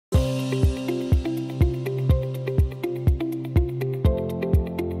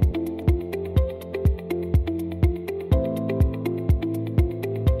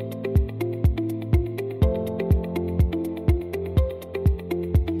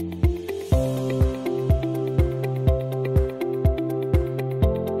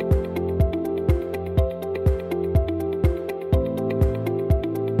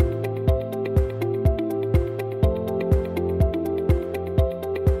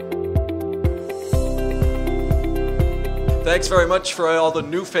Thanks very much for all the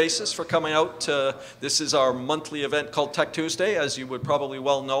new faces for coming out. This is our monthly event called Tech Tuesday, as you would probably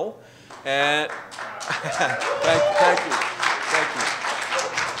well know. And thank you.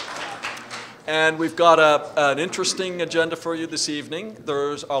 And we've got an interesting agenda for you this evening.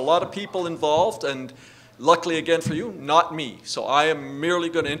 There's a lot of people involved, and luckily again for you, not me. So I am merely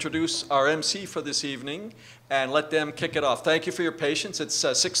going to introduce our MC for this evening and let them kick it off. Thank you for your patience. It's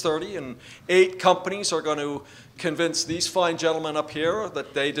 6:30 and 8 companies are going to convince these fine gentlemen up here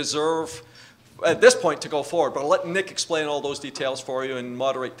that they deserve, at this point, to go forward. But I'll let Nick explain all those details for you and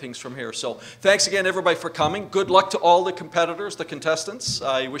moderate things from here. So thanks again, everybody, for coming. Good luck to all the competitors, the contestants.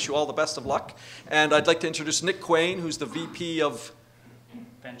 I wish you all the best of luck. And I'd like to introduce Nick Quain, who's the VP of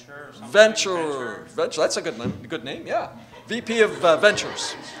Venture or something? Venture. That's a good name, yeah. VP of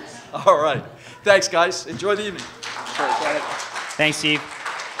Ventures. All right. Thanks, guys. Enjoy the evening. Thanks, Steve.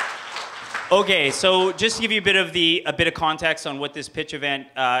 Okay, so just to give you a bit of context on what this pitch event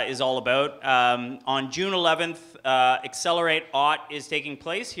is all about. On June 11th, AccelerateOTT is taking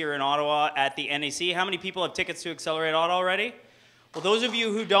place here in Ottawa at the NAC. How many people have tickets to AccelerateOTT already? Well, those of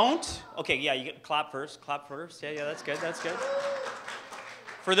you who don't, okay, yeah, you get to clap first. Clap first. Yeah, that's good. That's good.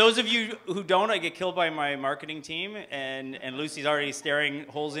 For those of you who don't, I get killed by my marketing team, and Lucy's already staring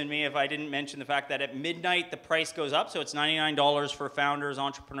holes in me if I didn't mention the fact that at midnight the price goes up, so it's $99 for founders,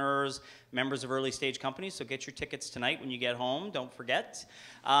 entrepreneurs, members of early stage companies, so get your tickets tonight when you get home, don't forget.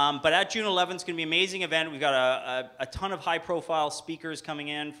 But at June 11th, it's going to be an amazing event. We've got a ton of high-profile speakers coming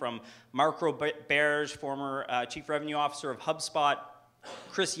in, from Mark Roberge, former Chief Revenue Officer of HubSpot,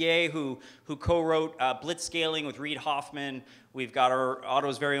 Chris Ye, who co-wrote Blitzscaling with Reid Hoffman. We've got our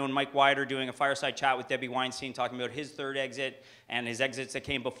Otto's very own Mike Wider doing a fireside chat with Debbie Weinstein, talking about his third exit and his exits that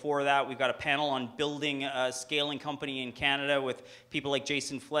came before that. We've got a panel on building a scaling company in Canada with people like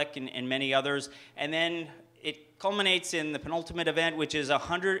Jason Flick and many others. And then it culminates in the penultimate event, which is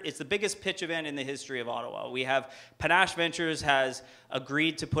it's the biggest pitch event in the history of Ottawa. We have Panache Ventures has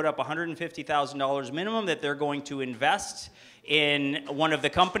agreed to put up $150,000 minimum that they're going to invest in one of the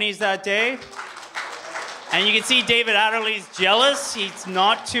companies that day. And you can see David Adderley's jealous. He's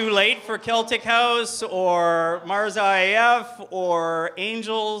not too late for Celtic House or Mars IAF or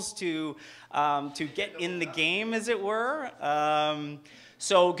Angels to get in the game, as it were.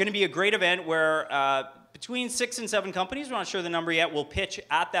 So going to be a great event where between 6 and 7 companies, we're not sure the number yet, will pitch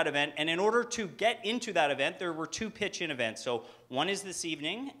at that event. And in order to get into that event, there were 2 pitch-in events. So one is this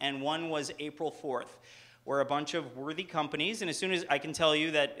evening, and one was April 4th, where a bunch of worthy companies, and as soon as I can tell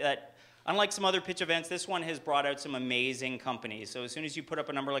you that unlike some other pitch events, this one has brought out some amazing companies. So as soon as you put up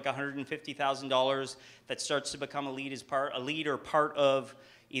a number like $150,000 that starts to become a lead or part of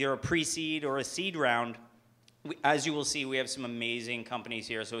either a pre-seed or a seed round, as you will see, we have some amazing companies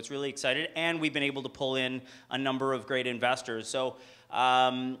here. So it's really exciting, and we've been able to pull in a number of great investors. So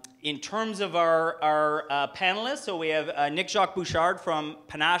in terms of our panelists, so we have Nick Jacques Bouchard from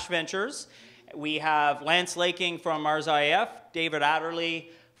Panache Ventures. We have Lance Laking from Mars IAF, David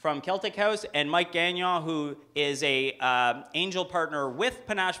Adderley from Celtic House, and Mike Gagnon, who is a angel partner with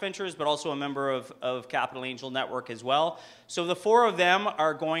Panache Ventures, but also a member of Capital Angel Network as well. So the 4 of them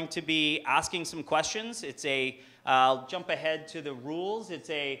are going to be asking some questions. I'll jump ahead to the rules. It's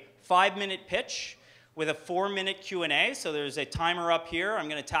a 5-minute pitch with a 4-minute Q&A. So there's a timer up here. I'm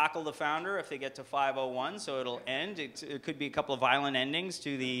going to tackle the founder if they get to 5:01, so it'll end. It could be a couple of violent endings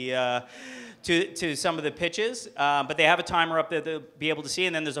to the to some of the pitches, but they have a timer up there they'll be able to see,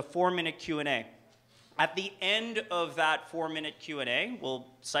 and then there's a 4-minute Q&A. At the end of that 4-minute Q&A, we'll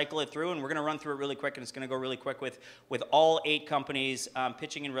cycle it through, and we're going to run through it really quick, and it's going to go really quick with all 8 companies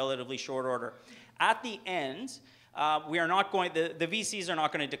pitching in relatively short order. At the end, we are not going, the VCs are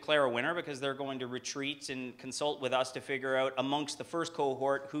not going to declare a winner, because they're going to retreat and consult with us to figure out amongst the first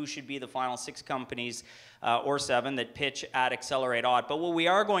cohort who should be the final 6 companies or 7 that pitch at AccelerateOTT. But what we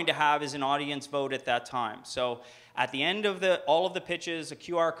are going to have is an audience vote at that time. So at the end of all of the pitches, a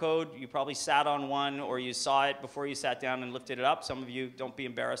QR code, you probably sat on one or you saw it before you sat down and lifted it up. Some of you, don't be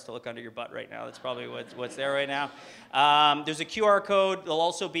embarrassed to look under your butt right now. That's probably what's there right now. There's a QR code. They'll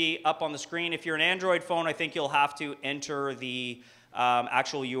also be up on the screen. If you're an Android phone, I think you'll have to enter the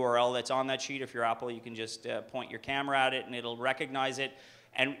actual URL that's on that sheet. If you're Apple, you can just point your camera at it and it'll recognize it.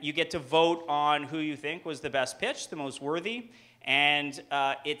 And you get to vote on who you think was the best pitch, the most worthy. And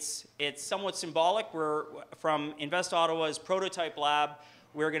it's somewhat symbolic. We're from Invest Ottawa's prototype lab.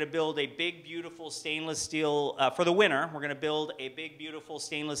 We're going to build a big, beautiful stainless steel, for the winner, we're going to build a big, beautiful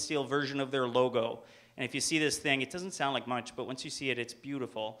stainless steel version of their logo. And if you see this thing, it doesn't sound like much, but once you see it, it's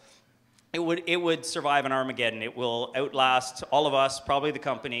beautiful. it would survive an Armageddon. It will outlast all of us, probably the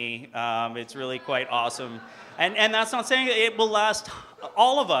company. It's really quite awesome. And that's not saying it will last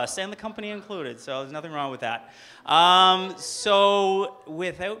all of us, and the company included, so there's nothing wrong with that. So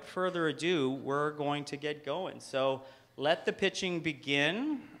without further ado, we're going to get going. So let the pitching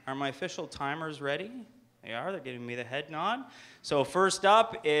begin. Are my official timers ready? They are. They're giving me the head nod. So first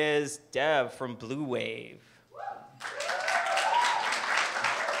up is Dev from Blue Wave.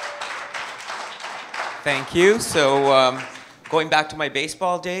 Thank you. So going back to my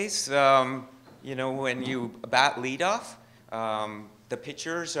baseball days, you know, when you bat leadoff, the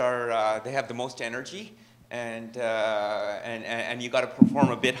pitchers are, they have the most energy, and you got to perform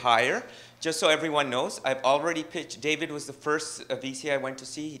a bit higher. Just so everyone knows, I've already pitched. David was the first VC I went to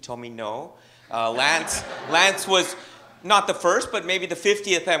see. He told me no. Lance was not the first, but maybe the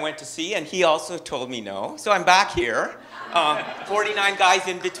 50th I went to see, and he also told me no. So I'm back here. 49 guys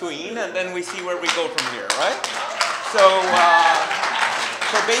in between, and then we see where we go from here, right? So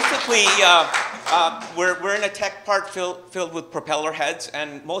basically, we're in a tech park filled with propeller heads,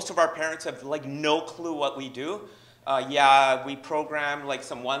 and most of our parents have like no clue what we do. Yeah, we program like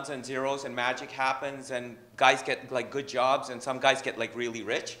some ones and zeros, and magic happens, and guys get like good jobs, and some guys get like really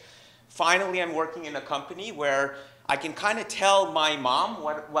rich. Finally, I'm working in a company where I can kind of tell my mom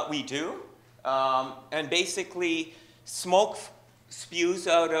what we do, and basically smoke spews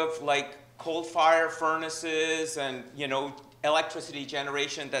out of like coal fire furnaces and, you know, electricity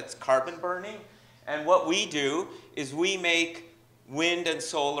generation that's carbon burning. And what we do is we make wind and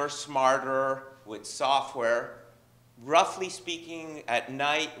solar smarter with software. Roughly speaking, at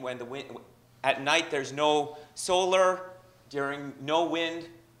night when there's no solar, during no wind,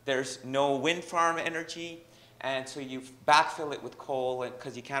 there's no wind farm energy. And so you backfill it with coal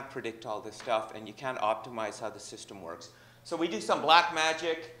because you can't predict all this stuff and you can't optimize how the system works. So we do some black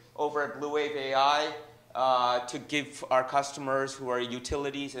magic over at Blue Wave AI to give our customers who are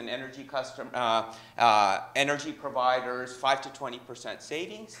utilities and energy providers 5 to 20%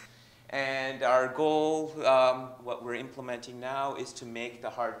 savings. And our goal, what we're implementing now, is to make the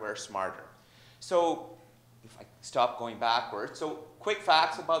hardware smarter. So if I stop going backwards, so quick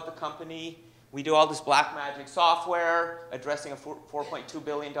facts about the company. We do all this black magic software addressing a $4.2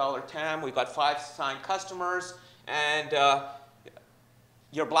 billion TAM. We've got 5 signed customers. And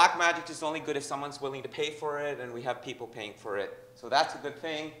your black magic is only good if someone's willing to pay for it, and we have people paying for it. So that's a good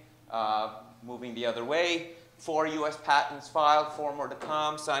thing. Moving the other way, 4 US patents filed, 4 more to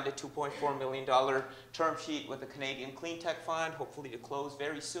come, signed a $2.4 million term sheet with the Canadian Clean Tech Fund, hopefully to close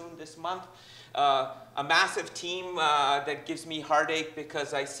very soon this month. A massive team that gives me heartache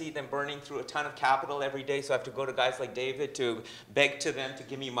because I see them burning through a ton of capital every day, so I have to go to guys like David to beg to them to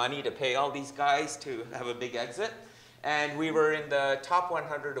give me money to pay all these guys to have a big exit. And we were in the top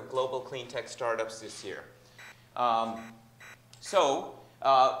 100 of global clean tech startups this year. Roughly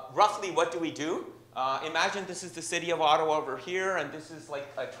what do we do? Imagine this is the city of Ottawa over here, and this is like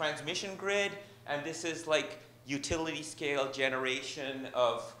a transmission grid, and this is like utility scale generation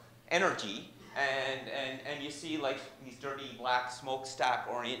of energy. And you see like these dirty black smokestack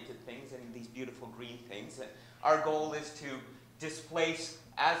oriented things and these beautiful green things. And our goal is to displace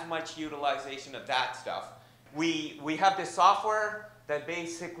as much utilization of that stuff. We have this software that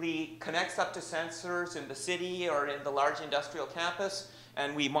basically connects up to sensors in the city or in the large industrial campus,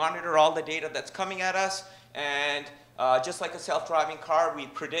 and we monitor all the data that's coming at us. And just like a self-driving car, we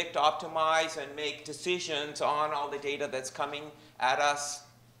predict, optimize, and make decisions on all the data that's coming at us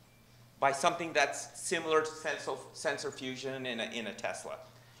by something that's similar to sensor fusion in a Tesla.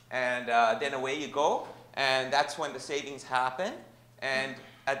 And then away you go, and that's when the savings happen. And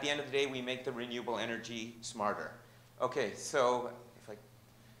at the end of the day, we make the renewable energy smarter. Okay, so if I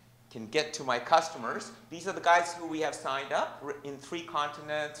can get to my customers, these are the guys who we have signed up in 3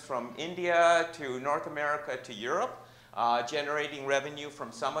 continents, from India to North America to Europe, generating revenue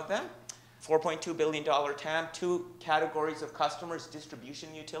from some of them. $4.2 billion TAM, 2 categories of customers,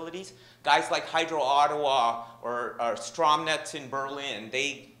 distribution utilities. Guys like Hydro Ottawa or Stromnetz in Berlin,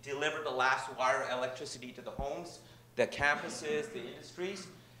 they deliver the last wire electricity to the homes, the campuses, the industries.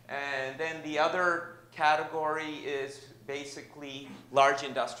 And then the other category is basically large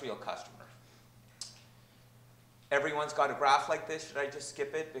industrial customers. Everyone's got a graph like this. Should I just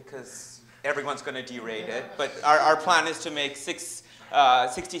skip it? Because everyone's going to derate it. But our plan is to make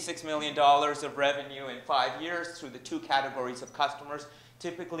 $66 million of revenue in 5 years through the 2 categories of customers.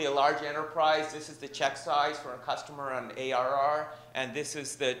 Typically a large enterprise, this is the check size for a customer on ARR, and this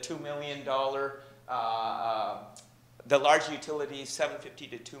is the $2 million, the large utilities,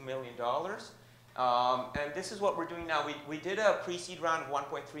 $750 to $2 million. And this is what we're doing now. We did a pre-seed round of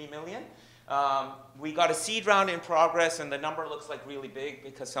 1.3 million. We got a seed round in progress, and the number looks like really big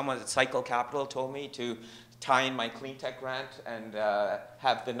because someone at Cycle Capital told me to tie in my clean tech grant and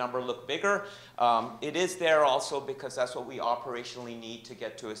have the number look bigger. It is there also because that's what we operationally need to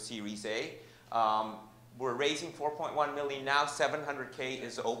get to a Series A. We're raising 4.1 million now, 700K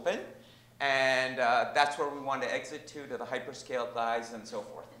is open, and that's where we want to exit to the hyperscale guys and so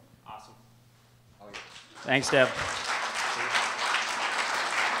forth. Awesome. Thanks, Deb.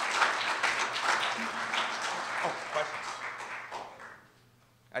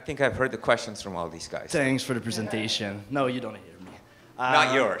 I think I've heard the questions from all these guys. Thanks for the presentation. No, you don't hear me.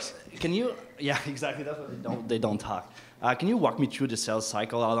 Not yours. Can you? Yeah, exactly. That's what they don't talk. Can you walk me through the sales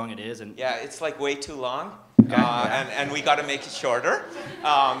cycle, how long it is? And yeah, it's like way too long, okay. And we got to make it shorter.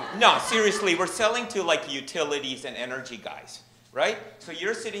 No, seriously, we're selling to like utilities and energy guys, right? So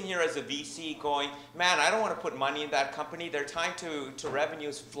you're sitting here as a VC going, man, I don't want to put money in that company. Their time to revenue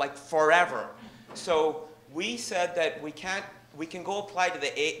is like forever. So we said that we can go apply to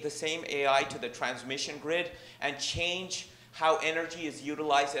the same AI to the transmission grid and change how energy is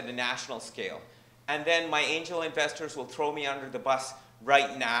utilized at a national scale. And then my angel investors will throw me under the bus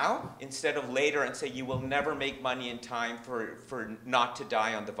right now instead of later and say, you will never make money in time for not to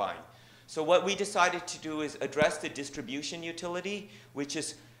die on the vine. So what we decided to do is address the distribution utility, which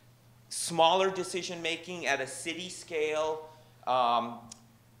is smaller decision making at a city scale,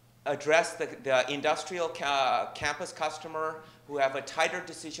 address the industrial campus customer who have a tighter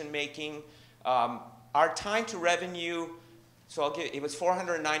decision making. Our time to revenue, so it was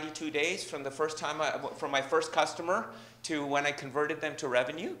 492 days from the first time, from my first customer to when I converted them to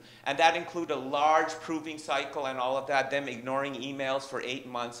revenue. And that included a large proving cycle and all of that, them ignoring emails for 8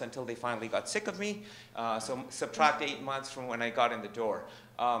 months until they finally got sick of me. So subtract 8 months from when I got in the door.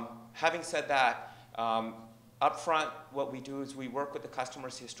 Having said that, upfront, what we do is we work with the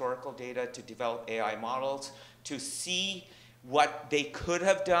customer's historical data to develop AI models to see what they could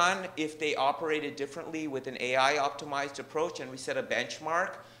have done if they operated differently with an AI-optimized approach, and we set a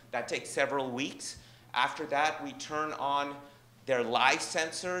benchmark. That takes several weeks. After that, we turn on their live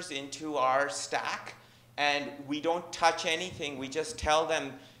sensors into our stack, and we don't touch anything. We just tell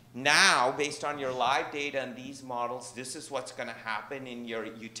them, now, based on your live data and these models, this is what's going to happen in your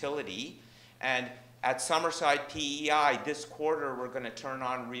utility. And at Summerside PEI, this quarter, we're going to turn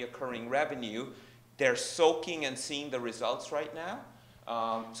on reoccurring revenue. They're soaking and seeing the results right now.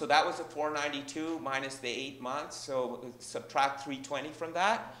 So that was a 492 minus the 8 months. So subtract 320 from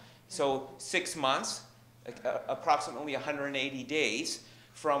that. So 6 months, approximately 180 days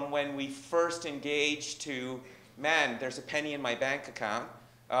from when we first engaged to, man, there's a penny in my bank account.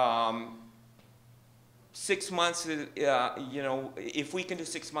 6 months, you know, if we can do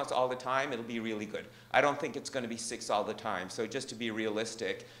 6 months all the time, it'll be really good. I don't think it's going to be 6 all the time. So just to be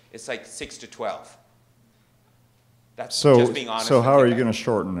realistic, it's like 6 to 12. That's just being honest. So how are you going to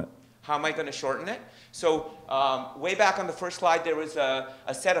shorten it? How am I going to shorten it? So way back on the first slide, there was a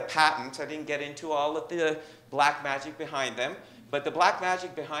set of patents. I didn't get into all of the black magic behind them. But the black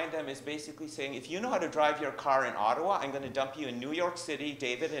magic behind them is basically saying, if you know how to drive your car in Ottawa, I'm going to dump you in New York City,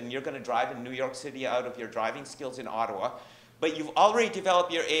 David, and you're going to drive in New York City out of your driving skills in Ottawa. But you've already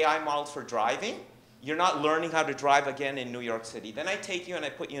developed your AI models for driving. You're not learning how to drive again in New York City. Then I take you and I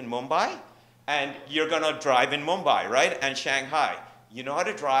put you in Mumbai, and you're going to drive in Mumbai, right? And Shanghai. You know how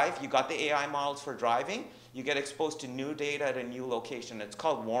to drive. You got the AI models for driving. You get exposed to new data at a new location. It's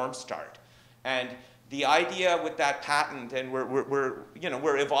called warm start. And the idea with that patent, and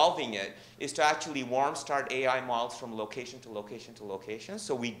we're evolving it, is to actually warm start AI models from location to location to location,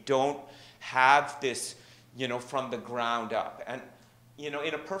 so we don't have this, you know, from the ground up. And you know,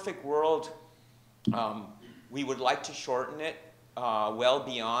 in a perfect world, we would like to shorten it well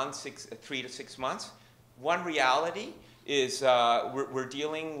beyond 3 to 6 months. One reality is we're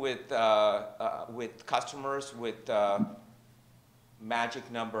dealing with customers with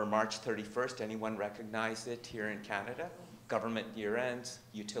magic number March 31st. Anyone recognize it here in Canada? Government year ends,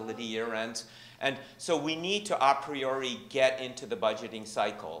 utility year ends. And so we need to a priori get into the budgeting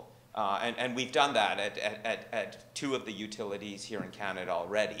cycle. And we've done that at 2 of the utilities here in Canada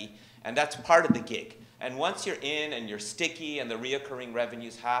already. And that's part of the gig. And once you're in and you're sticky and the reoccurring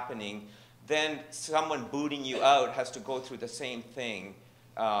revenue's happening, then someone booting you out has to go through the same thing.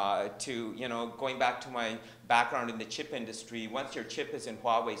 To, you know, going back to my background in the chip industry, once your chip is in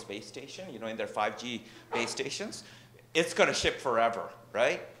Huawei's base station, you know, in their 5G base stations, it's going to ship forever,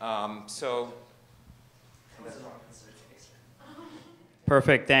 right? So.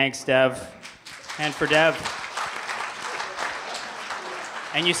 Perfect. Thanks, Dev. And for Dev.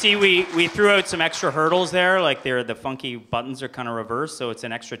 And you see we threw out some extra hurdles there, like the funky buttons are kind of reversed, so it's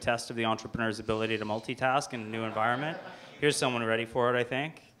an extra test of the entrepreneur's ability to multitask in a new environment. Here's someone ready for it, I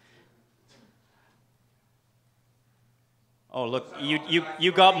think. Oh, look,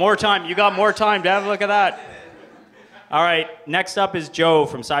 you got more time. You got more time, Dev. Look at that. All right, next up is Joe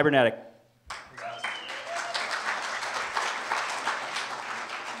from Cybernetic.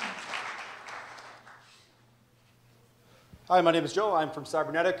 Hi, my name is Joe. I'm from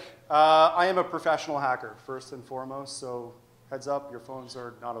Cybernetic. I am a professional hacker, first and foremost, so heads up, your phones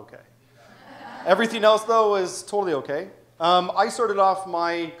are not okay. Everything else, though, is totally okay. I started off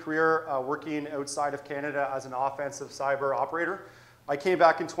my career working outside of Canada as an offensive cyber operator. I came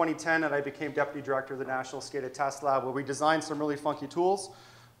back in 2010 and I became deputy director of the National SCADA Test Lab, where we designed some really funky tools.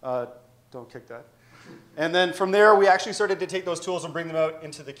 Don't kick that. And then from there, we actually started to take those tools and bring them out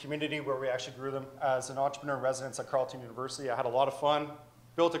into the community, where we actually grew them as an entrepreneur in residence at Carleton University. I had a lot of fun,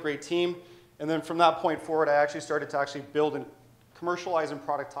 built a great team, and then from that point forward, I actually started to build and commercialize and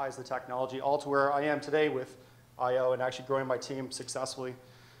productize the technology, all to where I am today with IO and actually growing my team successfully.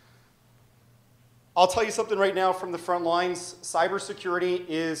 I'll tell you something right now from the front lines. Cybersecurity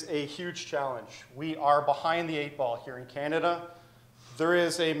is a huge challenge. We are behind the 8 ball here in Canada. There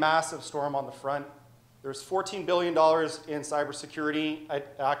is a massive storm on the front. There's $14 billion in cybersecurity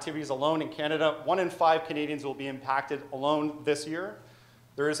activities alone in Canada. 1 in 5 Canadians will be impacted alone this year.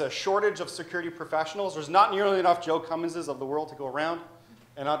 There is a shortage of security professionals. There's not nearly enough Joe Cumminses of the world to go around.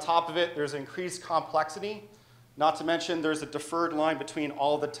 And on top of it, there's increased complexity. Not to mention, there's a deferred line between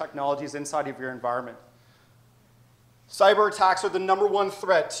all the technologies inside of your environment. Cyber attacks are the #1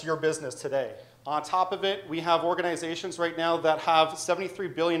 threat to your business today. On top of it, we have organizations right now that have 73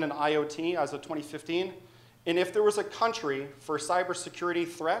 billion in IoT as of 2015. And if there was a country for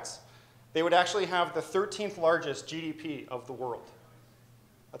cybersecurity threats, they would actually have the 13th largest GDP of the world.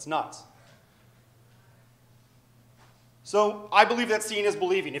 That's nuts. So I believe that seeing is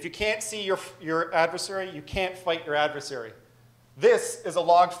believing. If you can't see your adversary, you can't fight your adversary. This is a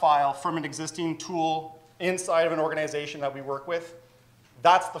log file from an existing tool inside of an organization that we work with.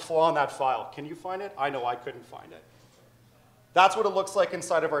 That's the flaw in that file. Can you find it? I know I couldn't find it. That's what it looks like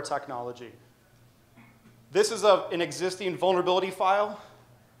inside of our technology. This is an existing vulnerability file.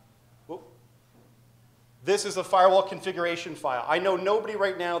 Whoop. This is a firewall configuration file. I know nobody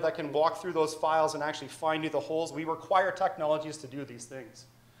right now that can walk through those files and actually find you the holes. We require technologies to do these things.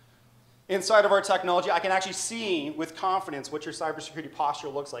 Inside of our technology, I can actually see with confidence what your cybersecurity posture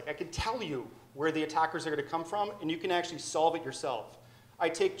looks like. I can tell you where the attackers are going to come from, and you can actually solve it yourself. I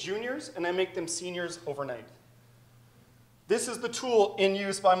take juniors and I make them seniors overnight. This is the tool in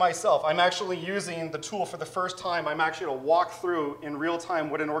use by myself. I'm actually using the tool for the first time. I'm actually going to walk through in real time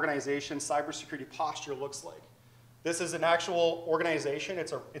what an organization's cybersecurity posture looks like. This is an actual organization.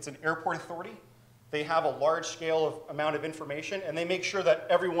 It's an airport authority. They have a large scale amount of information, and they make sure that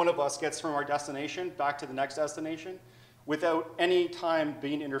every one of us gets from our destination back to the next destination without any time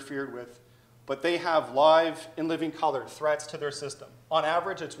being interfered with. But they have live, in living color, threats to their system. On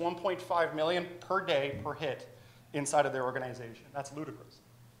average, it's 1.5 million per day per hit inside of their organization. That's ludicrous.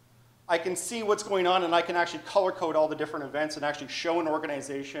 I can see what's going on, and I can actually color code all the different events and actually show an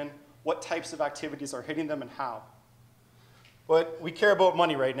organization what types of activities are hitting them and how. But we care about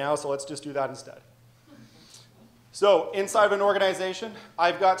money right now, so let's just do that instead. So inside of an organization,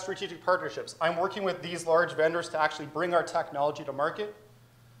 I've got strategic partnerships. I'm working with these large vendors to actually bring our technology to market.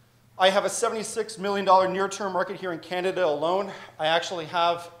 I have a $76 million near-term market here in Canada alone. I actually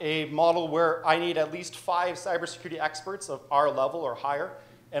have a model where I need at least 5 cybersecurity experts of our level or higher,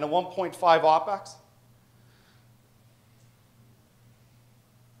 and a 1.5 OpEx.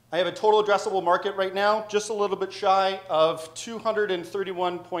 I have a total addressable market right now, just a little bit shy of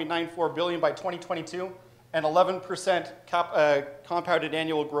 $231.94 billion by 2022, and 11% compounded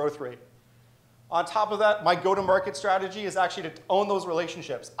annual growth rate. On top of that, my go-to-market strategy is actually to own those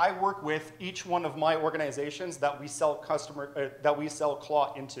relationships. I work with each one of my organizations that we sell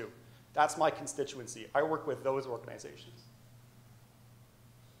CLAW into. That's my constituency. I work with those organizations.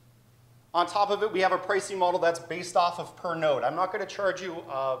 On top of it, we have a pricing model that's based off of per node. I'm not going to charge you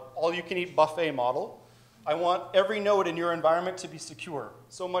all-you-can-eat buffet model. I want every node in your environment to be secure,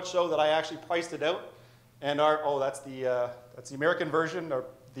 so much so that I actually priced it out. And that's the American version, or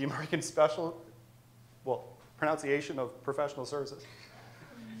the American pronunciation of professional services.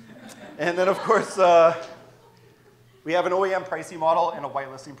 And then, of course, we have an OEM pricing model and a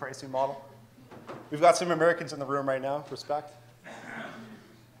whitelisting pricing model. We've got some Americans in the room right now. Respect.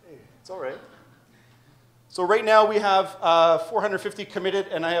 Hey, it's all right. So right now we have 450 committed,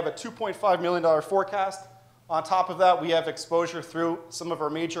 and I have a $2.5 million forecast. On top of that, we have exposure through some of our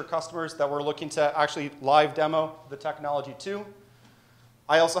major customers that we're looking to actually live demo the technology to.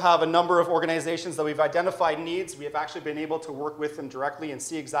 I also have a number of organizations that we've identified needs. We have actually been able to work with them directly and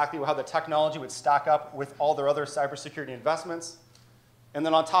see exactly how the technology would stack up with all their other cybersecurity investments. And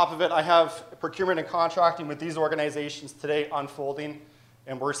then on top of it, I have procurement and contracting with these organizations today unfolding.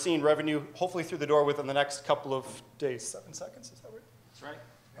 And we're seeing revenue hopefully through the door within the next couple of days. 7 seconds, is that right? That's right.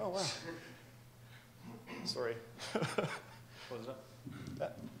 Oh, wow. Sorry. What is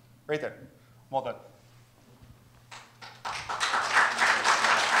that? Right there. Well done.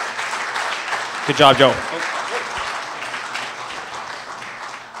 Good job, Joe.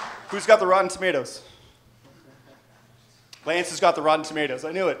 Who's got the Rotten Tomatoes? Lance has got the Rotten Tomatoes.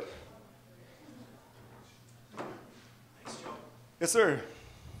 I knew it. Yes, sir.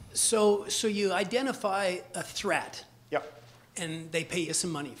 So you identify a threat, Yep. and they pay you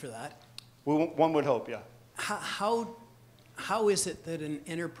some money for that. One would hope, yeah. How is it that an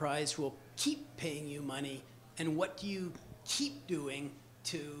enterprise will keep paying you money, and what do you keep doing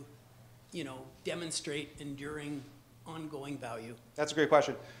to, demonstrate enduring, ongoing value? That's a great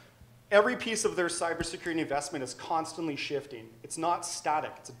question. Every piece of their cybersecurity investment is constantly shifting. It's not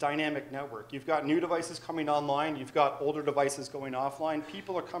static. It's a dynamic network. You've got new devices coming online. You've got older devices going offline.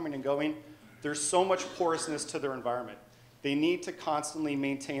 People are coming and going. There's so much porousness to their environment. They need to constantly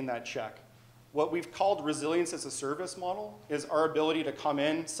maintain that check. What we've called resilience as a service model is our ability to come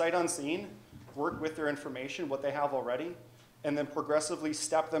in, sight unseen, work with their information, what they have already, and then progressively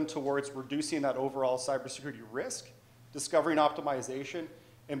step them towards reducing that overall cybersecurity risk, discovering optimization,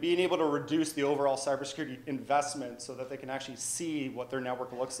 and being able to reduce the overall cybersecurity investment so that they can actually see what their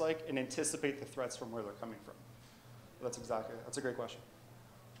network looks like and anticipate the threats from where they're coming from. That's a great question.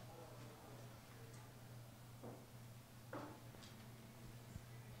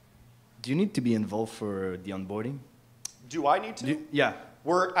 Do you need to be involved for the onboarding? Do I need to? Yeah.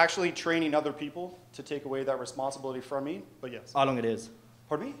 We're actually training other people to take away that responsibility from me, but yes. How long it is?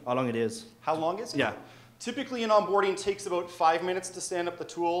 Pardon me? How long it is? How long is it? Yeah. Typically, an onboarding takes about 5 minutes to stand up the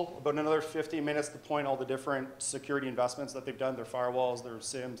tool, about another 15 minutes to point all the different security investments that they've done, their firewalls, their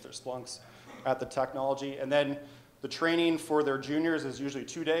SIEMs, their Splunks, at the technology. And then the training for their juniors is usually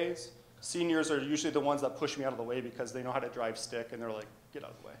 2 days. Seniors are usually the ones that push me out of the way because they know how to drive stick, and they're like, get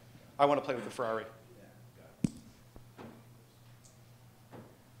out of the way. I want to play with the Ferrari.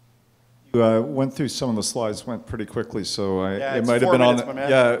 You went through some of the slides, went pretty quickly, so Yeah, it it's might have 4 been minutes, on. my man.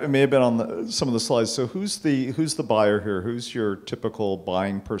 Yeah, it may have been on some of the slides. So who's the buyer here? Who's your typical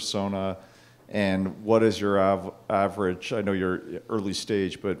buying persona, and what is your average? I know you're early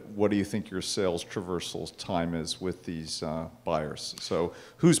stage, but what do you think your sales traversal time is with these buyers? So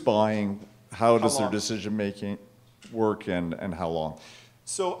who's buying? How does their decision making work, and how long?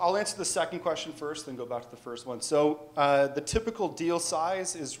 So I'll answer the second question first, then go back to the first one. So the typical deal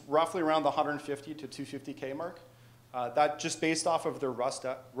size is roughly around the 150 to 250K mark. That just based off of their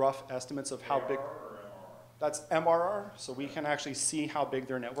rough estimates of how big. That's MRR, so we can actually see how big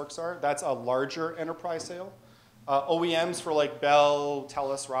their networks are. That's a larger enterprise sale. OEMs for like Bell,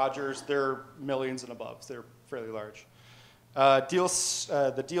 TELUS, Rogers, they're millions and above. They're fairly large.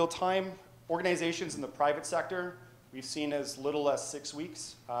 The deal time, organizations in the private sector, we've seen as little as 6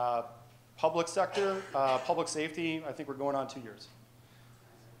 weeks. Public sector, public safety, I think we're going on 2 years.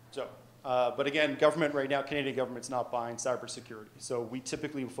 So, but again, government right now, Canadian government's not buying cybersecurity. So we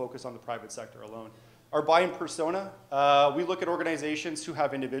typically focus on the private sector alone. Our buying persona, we look at organizations who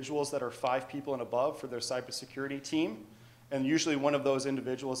have individuals that are 5 people and above for their cybersecurity team. And usually one of those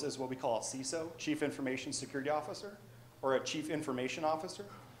individuals is what we call a CISO, Chief Information Security Officer, or a Chief Information Officer.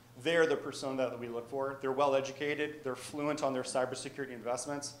 They're the persona that we look for. They're well educated, they're fluent on their cybersecurity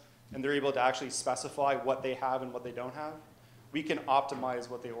investments, and they're able to actually specify what they have and what they don't have. We can optimize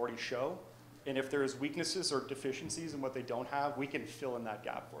what they already show, and if there's weaknesses or deficiencies in what they don't have, we can fill in that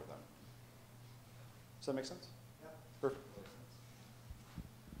gap for them. Does that make sense? Yeah. Perfect.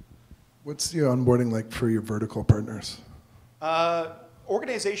 What's the onboarding like for your vertical partners?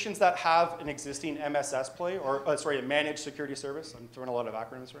 Organizations that have an existing MSS play, or a managed security service, I'm throwing a lot of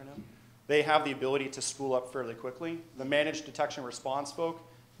acronyms right now, they have the ability to spool up fairly quickly. The managed detection response folk,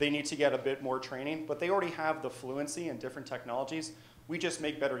 they need to get a bit more training, but they already have the fluency in different technologies. We just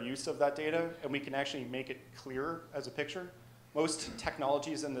make better use of that data, and we can actually make it clearer as a picture. Most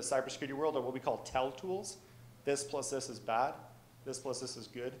technologies in the cybersecurity world are what we call tell tools. This plus this is bad, this plus this is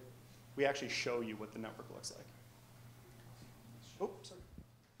good. We actually show you what the network looks like. Oh, sorry.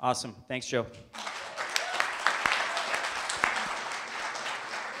 Awesome. Thanks, Joe.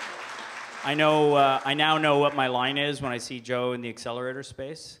 I now know what my line is when I see Joe in the accelerator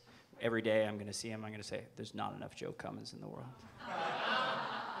space. every day I'm going to see him, I'm going to say, there's not enough Joe Cummins in the world.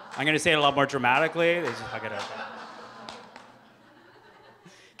 I'm going to say it a lot more dramatically. They just hug it out.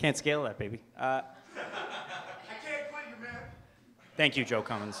 Can't scale that, baby. I can't quit you, man. Thank you, Joe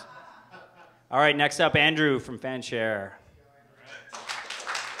Cummins. All right, next up, Andrew from FanShare.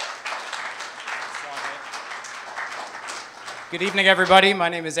 Good evening, everybody. My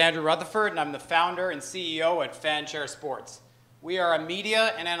name is Andrew Rutherford, and I'm the founder and CEO at FanShare Sports. We are a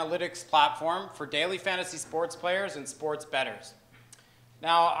media and analytics platform for daily fantasy sports players and sports bettors.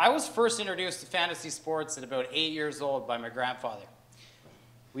 Now, I was first introduced to fantasy sports at about 8 years old by my grandfather.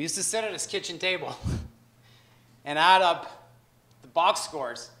 We used to sit at his kitchen table and add up the box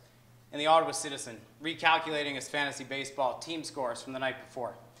scores in the Ottawa Citizen, recalculating his fantasy baseball team scores from the night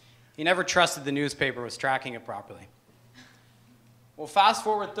before. He never trusted the newspaper was tracking it properly. Well, fast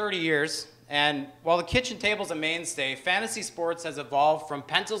forward 30 years, and while the kitchen table's a mainstay, fantasy sports has evolved from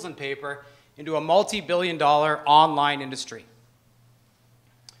pencils and paper into a multi-billion-dollar online industry.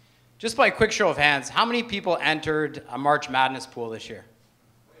 Just by a quick show of hands, how many people entered a March Madness pool this year?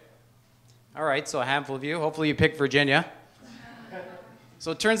 All right, so a handful of you. Hopefully you picked Virginia. So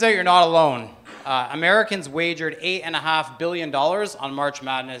it turns out you're not alone. Americans wagered $8.5 billion on March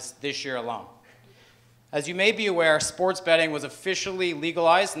Madness this year alone. As you may be aware, sports betting was officially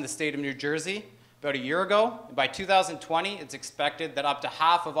legalized in the state of New Jersey about a year ago. By 2020, it's expected that up to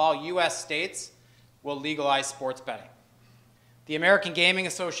half of all US states will legalize sports betting. The American Gaming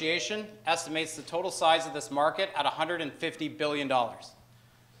Association estimates the total size of this market at $150 billion.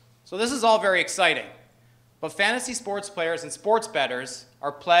 So this is all very exciting, but fantasy sports players and sports bettors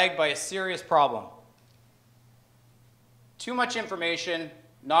are plagued by a serious problem. Too much information,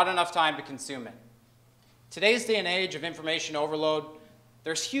 not enough time to consume it. Today's day and age of information overload,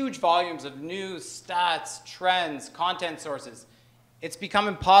 there's huge volumes of news, stats, trends, content sources. It's become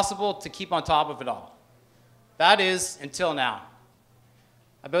impossible to keep on top of it all. That is, until now.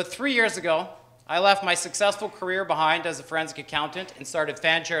 About 3 years ago, I left my successful career behind as a forensic accountant and started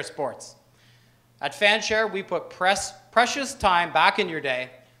FanShare Sports. At FanShare, we put precious time back in your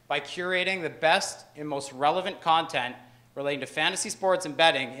day by curating the best and most relevant content relating to fantasy sports and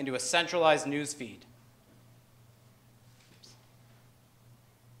betting into a centralized news feed.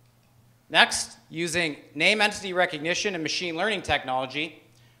 Next, using name entity recognition and machine learning technology,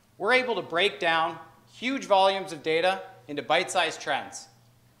 we're able to break down huge volumes of data into bite-sized trends.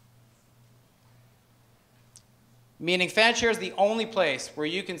 Meaning FanShare is the only place where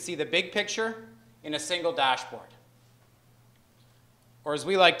you can see the big picture in a single dashboard. Or as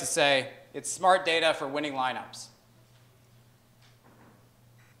we like to say, it's smart data for winning lineups.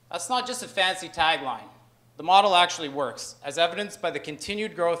 That's not just a fancy tagline. The model actually works, as evidenced by the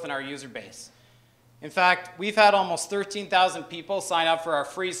continued growth in our user base. In fact, we've had almost 13,000 people sign up for our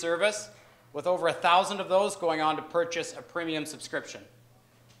free service, with over 1,000 of those going on to purchase a premium subscription.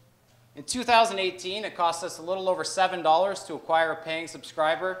 In 2018, it cost us a little over $7 to acquire a paying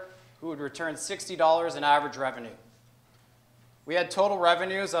subscriber who would return $60 in average revenue. We had total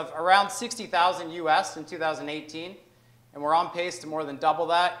revenues of around $60,000 US in 2018, and we're on pace to more than double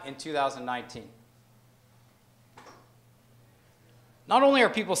that in 2019. Not only are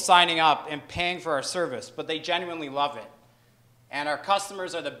people signing up and paying for our service, but they genuinely love it. And our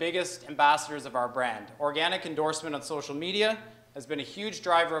customers are the biggest ambassadors of our brand. Organic endorsement on social media has been a huge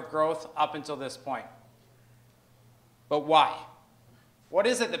driver of growth up until this point. But why? What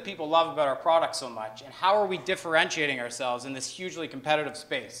is it that people love about our product so much, and how are we differentiating ourselves in this hugely competitive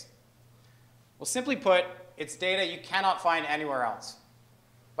space? Well, simply put, it's data you cannot find anywhere else.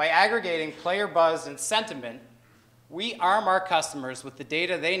 By aggregating player buzz and sentiment, we arm our customers with the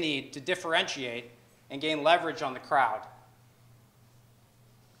data they need to differentiate and gain leverage on the crowd.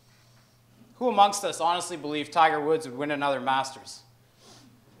 Who amongst us honestly believed Tiger Woods would win another Masters?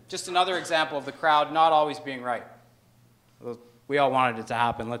 Just another example of the crowd not always being right. We all wanted it to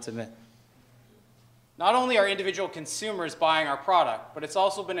happen, let's admit. Not only are individual consumers buying our product, but it's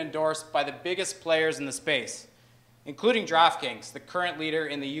also been endorsed by the biggest players in the space, including DraftKings, the current leader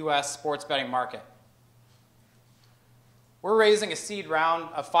in the US sports betting market. We're raising a seed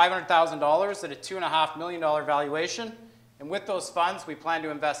round of $500,000 at a $2.5 million valuation, and with those funds, we plan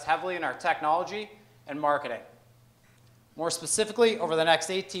to invest heavily in our technology and marketing. More specifically, over the next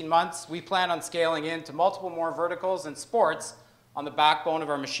 18 months, we plan on scaling into multiple more verticals and sports on the backbone of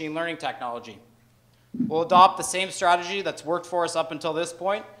our machine learning technology. We'll adopt the same strategy that's worked for us up until this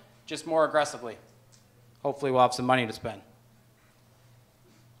point, just more aggressively. Hopefully we'll have some money to spend.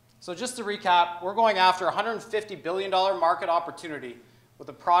 So just to recap, we're going after a $150 billion market opportunity with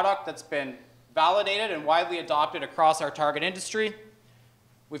a product that's been validated and widely adopted across our target industry.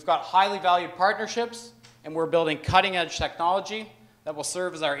 We've got highly valued partnerships, and we're building cutting-edge technology that will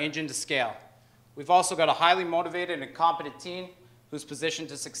serve as our engine to scale. We've also got a highly motivated and competent team who's positioned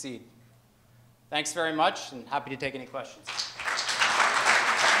to succeed. Thanks very much, and happy to take any questions.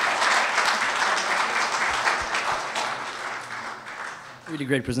 Really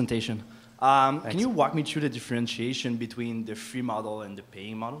great presentation. Can you walk me through the differentiation between the free model and the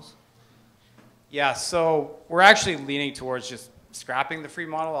paying models? Yeah, so we're actually leaning towards just scrapping the free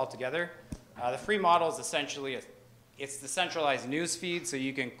model altogether. The free model is essentially, it's the centralized news feed, so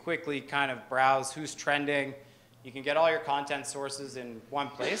you can quickly kind of browse who's trending. You can get all your content sources in one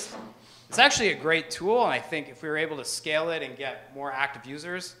place. It's actually a great tool, and I think if we were able to scale it and get more active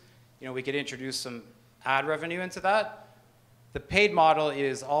users, we could introduce some ad revenue into that. The paid model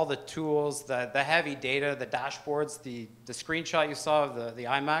is all the tools, the heavy data, the dashboards, the screenshot you saw of the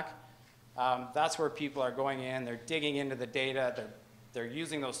iMac. That's where people are going in, they're digging into the data, they're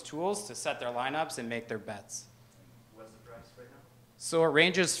using those tools to set their lineups and make their bets. What's the price right now? So it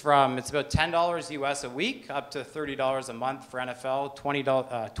ranges from, it's about $10 US a week up to $30 a month for NFL,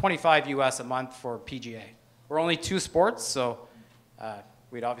 $25 US a month for PGA. We're only 2 sports, so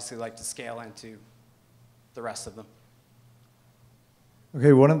we'd obviously like to scale into the rest of them.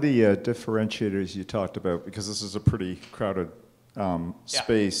 Okay, one of the differentiators you talked about, because this is a pretty crowded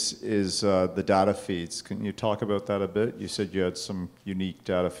space, is the data feeds. Can you talk about that a bit? You said you had some unique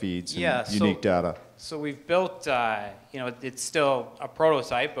data feeds and unique data. So we've built, it's still a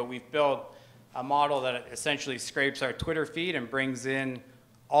prototype, but we've built a model that essentially scrapes our Twitter feed and brings in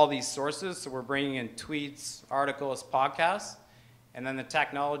all these sources. So we're bringing in tweets, articles, podcasts, and then the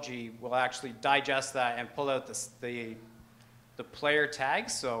technology will actually digest that and pull out the player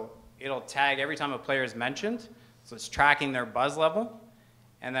tags. So it'll tag every time a player is mentioned. So it's tracking their buzz level.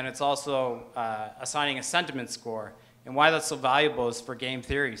 And then it's also assigning a sentiment score. And why that's so valuable is for game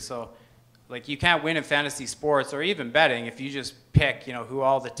theory. So like you can't win in fantasy sports or even betting if you just pick, who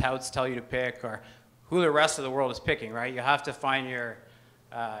all the touts tell you to pick or who the rest of the world is picking, right? You have to find your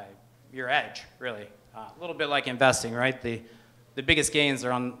edge, really. A little bit like investing, right? The biggest gains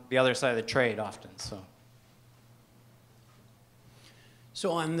are on the other side of the trade often, so.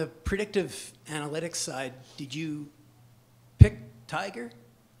 So on the predictive analytics side, did you pick Tiger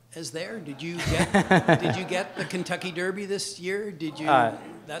as there? Did you get the Kentucky Derby this year? Did you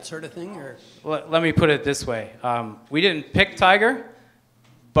that sort of thing? Or let me put it this way: we didn't pick Tiger,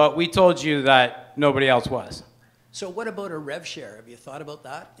 but we told you that nobody else was. So what about a rev share? Have you thought about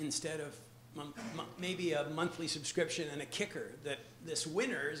that instead of maybe a monthly subscription and a kicker that this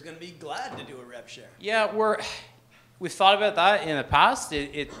winner is going to be glad to do a rev share? Yeah, we've thought about that in the past.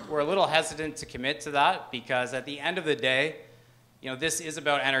 We're a little hesitant to commit to that because at the end of the day, this is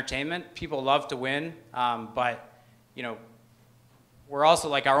about entertainment. People love to win, but we're also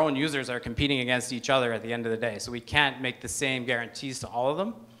like our own users are competing against each other at the end of the day. So we can't make the same guarantees to all of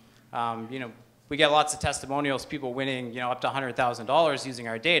them. We get lots of testimonials, people winning, up to $100,000 using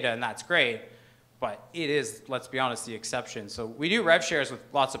our data, and that's great. But it is, let's be honest, the exception. So we do rev shares with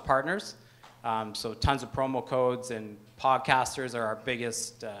lots of partners. So tons of promo codes, and podcasters are our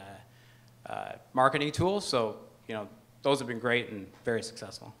biggest marketing tools. So, those have been great and very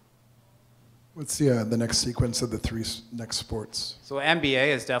successful. What's the next sequence of the 3 next sports? So NBA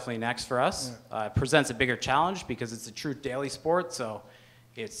is definitely next for us. Yeah. It presents a bigger challenge because it's a true daily sport. So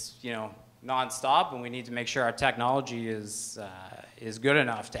it's, nonstop, and we need to make sure our technology is good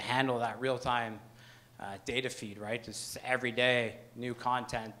enough to handle that real-time data feed, right? It's just every day new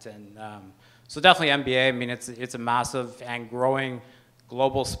content, and so definitely NBA. I mean, it's a massive and growing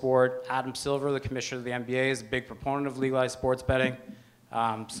global sport. Adam Silver, the commissioner of the NBA, is a big proponent of legalized sports betting.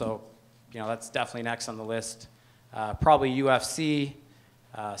 So, that's definitely next on the list. Probably UFC,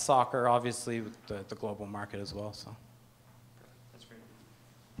 soccer, obviously, with the global market as well. So. That's great.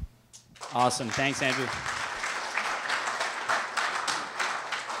 Awesome. Thanks, Andrew.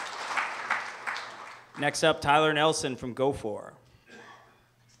 Next up, Tyler Nelson from Go4.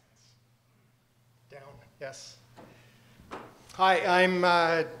 Down, yes. Hi, I'm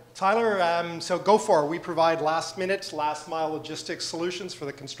Tyler. So Go4, we provide last-minute, last-mile logistics solutions for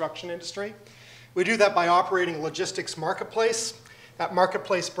the construction industry. We do that by operating a logistics marketplace. That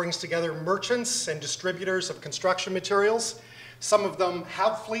marketplace brings together merchants and distributors of construction materials. Some of them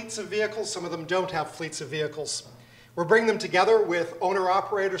have fleets of vehicles, some of them don't have fleets of vehicles. We're bringing them together with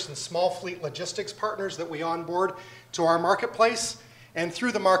owner-operators and small fleet logistics partners that we onboard to our marketplace. And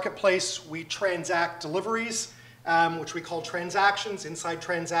through the marketplace, we transact deliveries, which we call transactions. Inside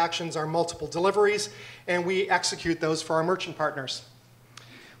transactions are multiple deliveries, and we execute those for our merchant partners.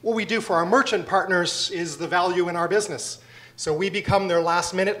 What we do for our merchant partners is the value in our business. So we become their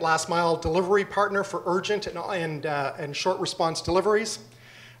last minute, last mile delivery partner for urgent and short response deliveries.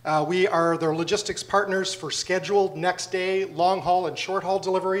 We are their logistics partners for scheduled next day, long haul and short haul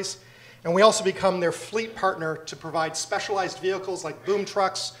deliveries. And we also become their fleet partner to provide specialized vehicles like boom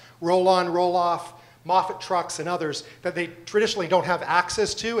trucks, roll-on, roll-off, Moffat trucks, and others that they traditionally don't have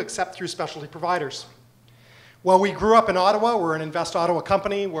access to except through specialty providers. Well, we grew up in Ottawa. We're an Invest Ottawa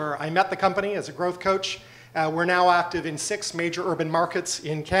company where I met the company as a growth coach. We're now active in 6 major urban markets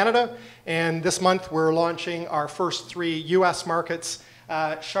in Canada. And this month, we're launching our first 3 US markets,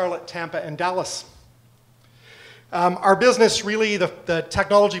 Charlotte, Tampa, and Dallas. Our business, really, the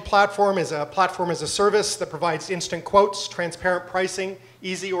technology platform is a platform as a service that provides instant quotes, transparent pricing,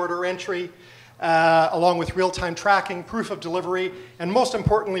 easy order entry, along with real-time tracking, proof of delivery, and most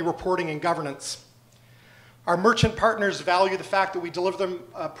importantly, reporting and governance. Our merchant partners value the fact that we deliver them,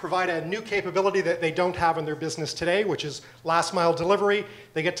 provide a new capability that they don't have in their business today, which is last mile delivery.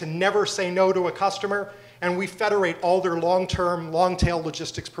 They get to never say no to a customer, and we federate all their long-term, long-tail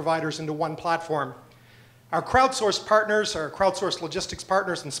logistics providers into one platform. Our crowdsourced partners, our crowdsourced logistics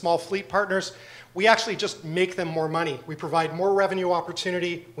partners and small fleet partners, we actually just make them more money. We provide more revenue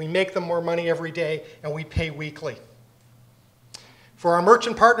opportunity, we make them more money every day, and we pay weekly. For our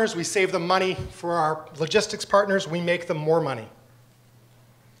merchant partners, we save them money. For our logistics partners, we make them more money.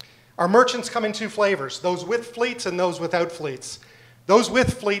 Our merchants come in 2 flavors, those with fleets and those without fleets. Those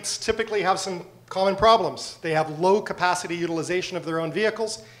with fleets typically have some common problems. They have low capacity utilization of their own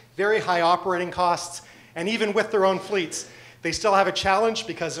vehicles, very high operating costs, and even with their own fleets, they still have a challenge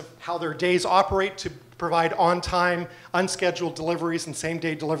because of how their days operate to provide on-time, unscheduled deliveries and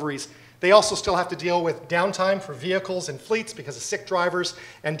same-day deliveries. They also still have to deal with downtime for vehicles and fleets because of sick drivers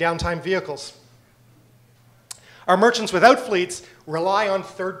and downtime vehicles. Our merchants without fleets rely on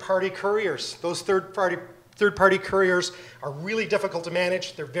third-party couriers. Those third-party couriers are really difficult to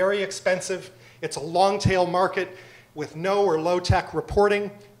manage. They're very expensive. It's a long-tail market with no or low-tech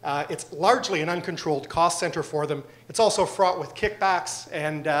reporting. It's largely an uncontrolled cost center for them. It's also fraught with kickbacks,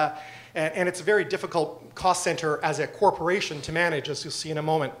 and it's a very difficult cost center as a corporation to manage, as you'll see in a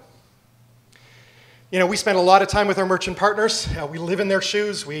moment. You know, we spend a lot of time with our merchant partners. We live in their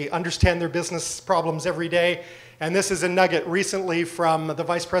shoes. We understand their business problems every day. And this is a nugget recently from the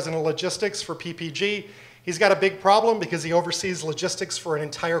Vice President of Logistics for PPG. He's got a big problem because he oversees logistics for an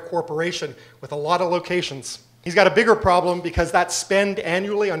entire corporation with a lot of locations. He's got a bigger problem because that spend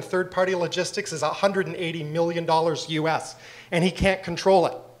annually on third-party logistics is $180 million US, and he can't control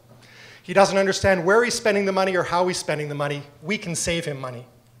it. He doesn't understand where he's spending the money or how he's spending the money. We can save him money.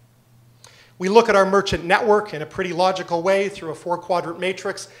 We look at our merchant network in a pretty logical way through a 4-quadrant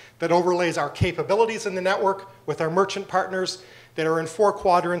matrix that overlays our capabilities in the network with our merchant partners that are in 4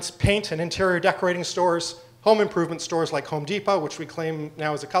 quadrants: paint and interior decorating stores, home improvement stores like Home Depot, which we claim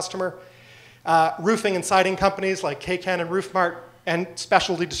now as a customer, roofing and siding companies like Kaycan and Roofmart, and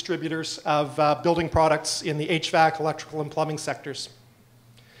specialty distributors of building products in the HVAC, electrical, and plumbing sectors.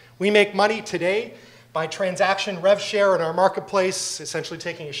 We make money today by transaction rev share in our marketplace, essentially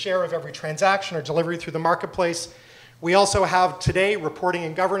taking a share of every transaction or delivery through the marketplace. We also have today reporting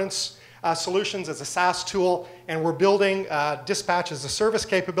and governance solutions as a SaaS tool, and we're building dispatch as a service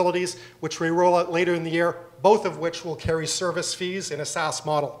capabilities, which we roll out later in the year, both of which will carry service fees in a SaaS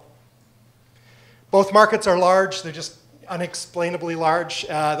model. Both markets are large. They're just unexplainably large.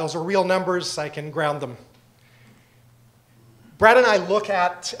 Those are real numbers. I can ground them. Brad and I look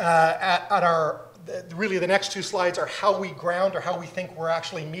at our, really the next 2 slides are how we ground or how we think we're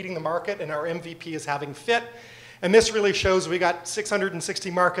actually meeting the market, and our MVP is having fit. And this really shows we got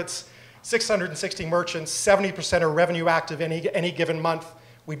 660 markets, 660 merchants, 70% are revenue active any given month.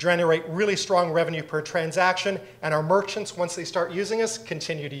 We generate really strong revenue per transaction, and our merchants, once they start using us,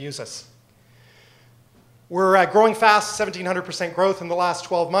 continue to use us. We're growing fast, 1,700% growth in the last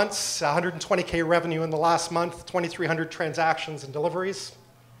 12 months, 120K revenue in the last month, 2,300 transactions and deliveries.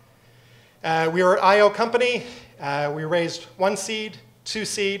 We are an IO company. We raised 1 seed, 2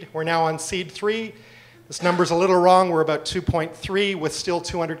 seed. We're now on seed 3. This number's a little wrong. We're about 2.3 with still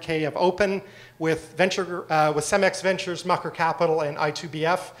 200K of open with Cemex Ventures, Mucker Capital, and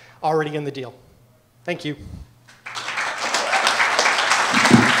I2BF already in the deal. Thank you.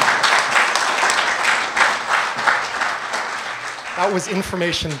 That was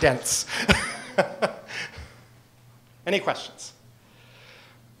information dense. Any questions?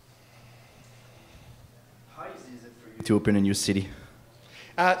 How easy is it for you to open a new city?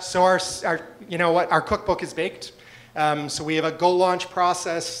 So our cookbook is baked. So we have a go launch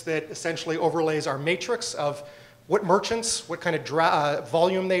process that essentially overlays our matrix of what merchants, what kind of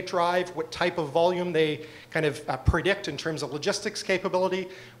volume they drive, what type of volume they kind of predict in terms of logistics capability,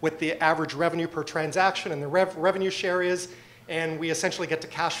 what the average revenue per transaction and the revenue share is, and we essentially get to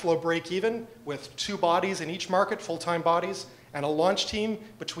cash flow break even with 2 bodies in each market, full-time bodies, and a launch team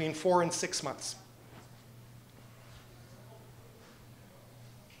between 4 and 6 months.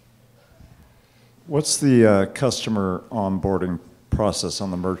 What's the customer onboarding process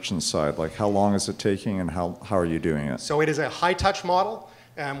on the merchant side? Like, how long is it taking, and how are you doing it? So it is a high-touch model.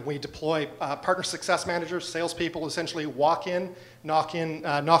 We deploy partner success managers, salespeople essentially walk in, knock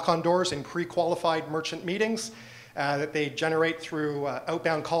on doors in pre-qualified merchant meetings that they generate through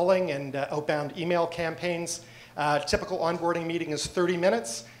outbound calling and outbound email campaigns. Typical onboarding meeting is 30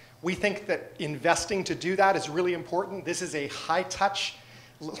 minutes. We think that investing to do that is really important. This is a high-touch.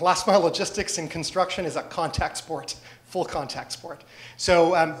 Last mile logistics and construction is a contact sport, full contact sport.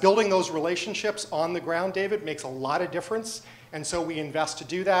 So building those relationships on the ground, David, makes a lot of difference. And so we invest to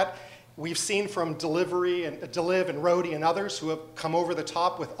do that. We've seen from Delivery and Deliv and Roadie and others who have come over the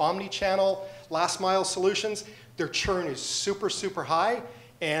top with omni-channel last mile solutions, their churn is super, super high,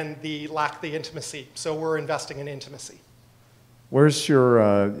 and they lack the intimacy. So we're investing in intimacy. Where's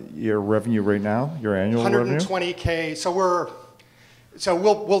your revenue right now? Your annual revenue? 120K. So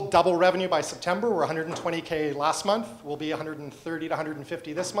we'll double revenue by September. We're 120K last month. We'll be 130 to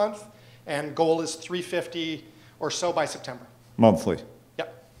 150 this month, and goal is 350 or so by September. Monthly.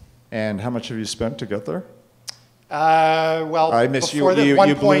 Yep. And how much have you spent to get there? Well, I miss you.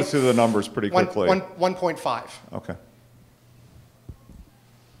 You blew through the numbers pretty quickly. 1.5. Okay.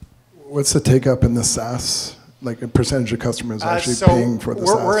 What's the take up in the SaaS? Like a percentage of customers actually paying for the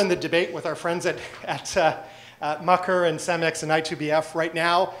SaaS? We're in the debate with our friends at Mucker and Cemex and I2BF right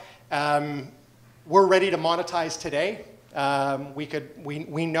now. We're ready to monetize today.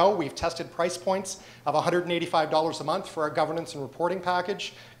 We know we've tested price points of $185 a month for our governance and reporting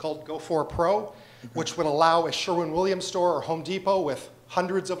package called Go4 Pro, which would allow a Sherwin-Williams store or Home Depot with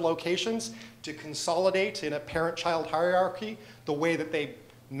hundreds of locations to consolidate in a parent-child hierarchy the way that they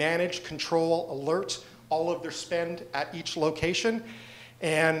manage, control, alert all of their spend at each location.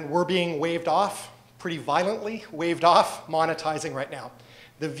 And we're being waved off, pretty violently waved off, monetizing right now.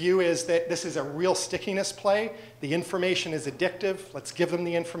 The view is that this is a real stickiness play. The information is addictive. Let's give them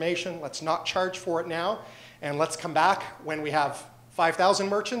the information. Let's not charge for it now. And let's come back when we have 5,000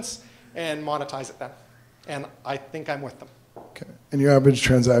 merchants and monetize it then. And I think I'm with them. Okay. And your average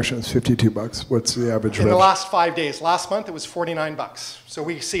transaction is $52. What's the average In the last 5 days. Last month it was $49. So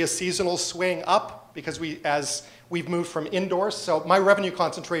we see a seasonal swing up because as we've moved from indoors. So my revenue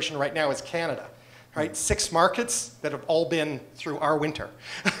concentration right now is Canada. Right? 6 markets that have all been through our winter.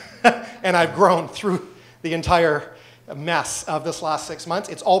 And I've grown through the entire mess of this last 6 months.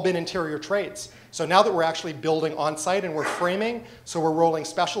 It's all been interior trades. So now that we're actually building on-site and we're framing, so we're rolling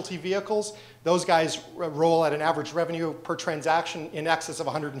specialty vehicles, those guys roll at an average revenue per transaction in excess of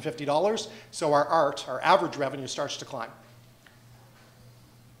 $150. So our average revenue starts to climb.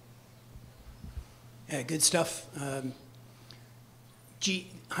 Yeah, good stuff.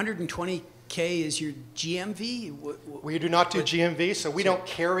 120K is your GMV? We do not do GMV, so we don't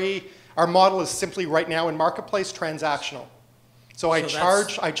carry. Our model is simply right now in marketplace transactional. So I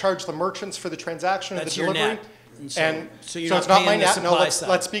charge the merchants for the transaction and the delivery. Your net. And so you're so not it's not my paying the net. No, supply side.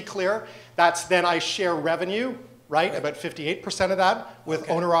 let's be clear. That's then I share revenue, right? About 58% of that with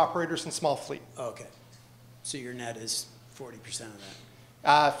owner operators and small fleet. Okay. So your net is 40% of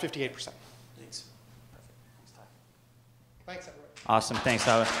that? 58%. Thanks. Thanks, everyone. Awesome. Thanks,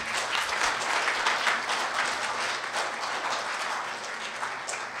 Tyler.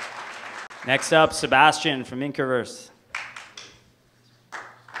 Next up, Sebastian from Incoverse.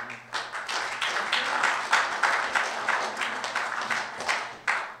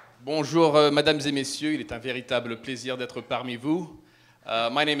 Bonjour, mesdames et messieurs. Il est un véritable plaisir d'être parmi vous.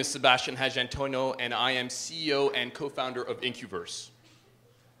 My name is Sebastian Hajantono, and I am CEO and co-founder of Incoverse.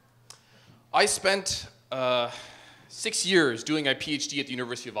 I spent 6 years doing a PhD at the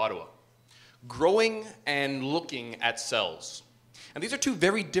University of Ottawa, growing and looking at cells. And these are 2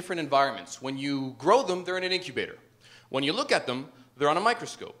 very different environments. When you grow them, they're in an incubator. When you look at them, they're on a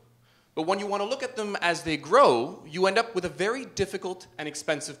microscope. But when you want to look at them as they grow, you end up with a very difficult and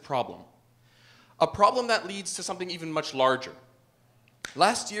expensive problem. A problem that leads to something even much larger.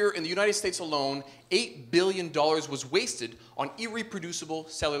 Last year, in the United States alone, $8 billion was wasted on irreproducible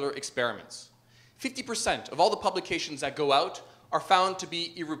cellular experiments. 50% of all the publications that go out are found to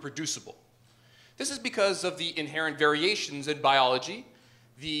be irreproducible. This is because of the inherent variations in biology,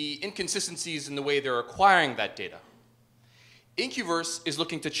 the inconsistencies in the way they're acquiring that data. Incoverse is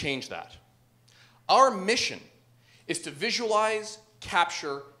looking to change that. Our mission is to visualize,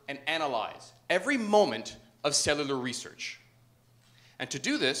 capture, and analyze every moment of cellular research. And to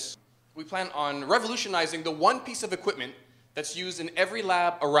do this, we plan on revolutionizing the one piece of equipment that's used in every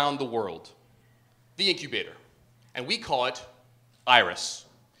lab around the world, the incubator. And we call it IRIS,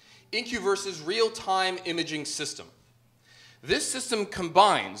 Incuverse's real-time imaging system. This system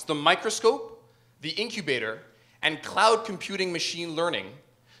combines the microscope, the incubator, and cloud computing machine learning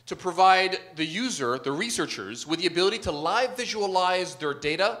to provide the user, the researchers, with the ability to live visualize their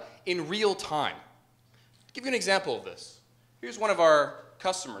data in real time. To give you an example of this, here's one of our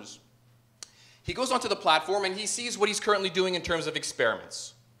customers. He goes onto the platform and he sees what he's currently doing in terms of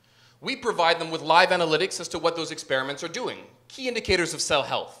experiments. We provide them with live analytics as to what those experiments are doing, key indicators of cell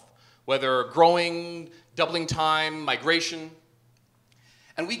health, whether growing, doubling time, migration,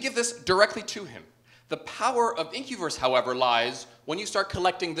 and we give this directly to him. The power of Incuverse, however, lies when you start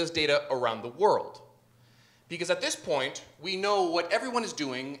collecting this data around the world. Because at this point, we know what everyone is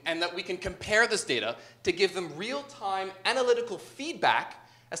doing and that we can compare this data to give them real-time analytical feedback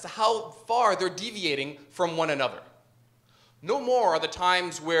as to how far they're deviating from one another. No more are the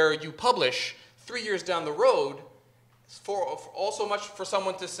times where you publish 3 years down the road for also much for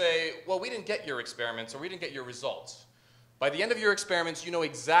someone to say, well, we didn't get your experiments or we didn't get your results. By the end of your experiments, you know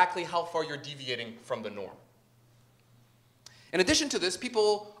exactly how far you're deviating from the norm. In addition to this,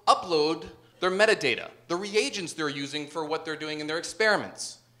 people upload their metadata, the reagents they're using for what they're doing in their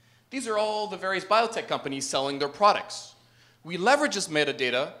experiments. These are all the various biotech companies selling their products. We leverage this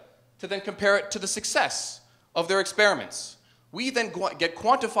metadata to then compare it to the success of their experiments. We then get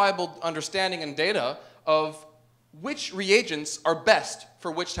quantifiable understanding and data of which reagents are best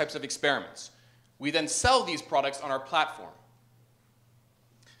for which types of experiments. We then sell these products on our platform.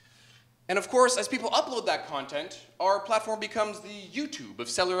 And of course, as people upload that content, our platform becomes the YouTube of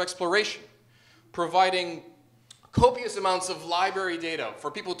cellular exploration, providing copious amounts of library data for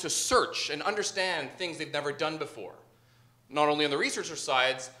people to search and understand things they've never done before, not only on the researcher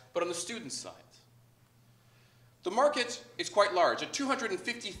sides, but on the student sides. The market is quite large. At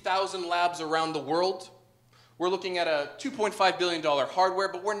 250,000 labs around the world, we're looking at a $2.5 billion hardware,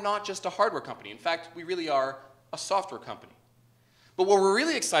 but we're not just a hardware company. In fact, we really are a software company. But what we're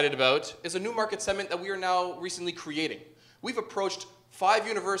really excited about is a new market segment that we are now recently creating. We've approached 5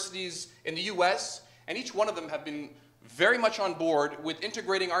 universities in the US, and each one of them have been very much on board with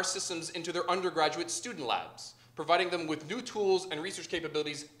integrating our systems into their undergraduate student labs, providing them with new tools and research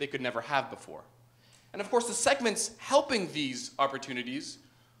capabilities they could never have before. And of course, the segments helping these opportunities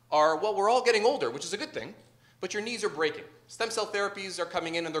are, well, we're all getting older, which is a good thing, but your knees are breaking. Stem cell therapies are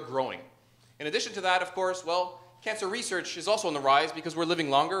coming in and they're growing. In addition to that, of course, well, cancer research is also on the rise because we're living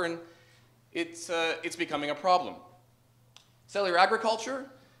longer and it's becoming a problem. Cellular agriculture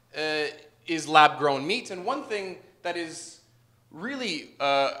is lab-grown meat, and one thing that is really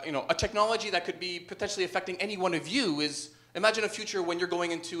a technology that could be potentially affecting any one of you is, imagine a future when you're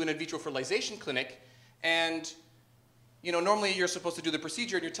going into an in vitro fertilization clinic and normally you're supposed to do the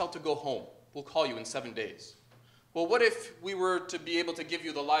procedure and you're told to go home. We'll call you in 7 days. Well, what if we were to be able to give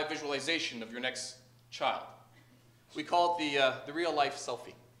you the live visualization of your next child? We call it the real-life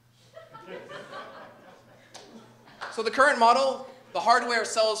selfie. So the current model, the hardware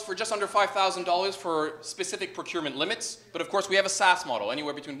sells for just under $5,000 for specific procurement limits. But of course, we have a SaaS model,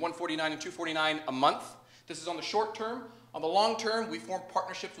 anywhere between $149 and $249 a month. This is on the short term. On the long term, we form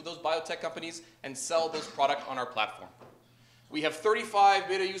partnerships with those biotech companies and sell those products on our platform. We have 35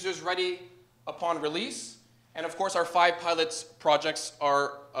 beta users ready upon release. And of course, our 5 pilots projects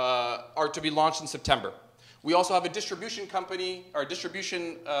are to be launched in September. We also have a distribution company, or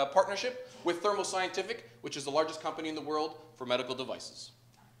distribution partnership with Thermo Scientific, which is the largest company in the world for medical devices.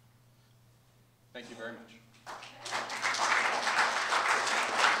 Thank you very much.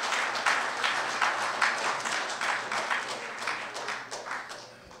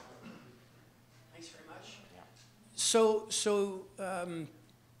 Thanks very much. So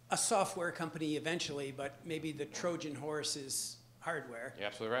a software company eventually, but maybe the Trojan horse is hardware. You're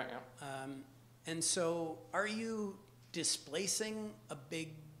absolutely right, yeah. And so are you displacing a big,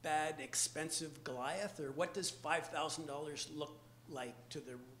 bad, expensive Goliath, or what does $5,000 look like to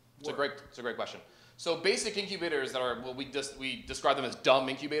the world? It's a great question. So basic incubators that are, well, we describe them as dumb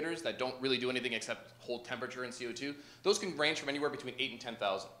incubators that don't really do anything except hold temperature and CO2. Those can range from anywhere between 8 and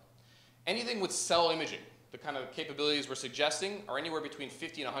 10,000. Anything with cell imaging, the kind of capabilities we're suggesting, are anywhere between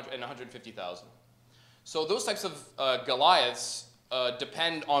 50 and 150,000. So those types of Goliaths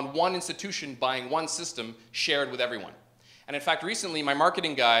depend on one institution buying one system shared with everyone. And in fact, recently, my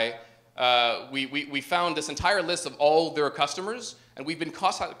marketing guy, we found this entire list of all their customers, and we've been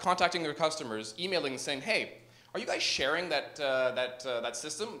contacting their customers, emailing saying, hey, are you guys sharing that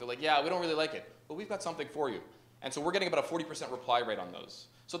system? They're like, yeah, we don't really like it. Well, we've got something for you. And so we're getting about a 40% reply rate on those.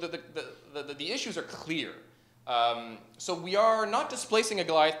 So the issues are clear. So we are not displacing a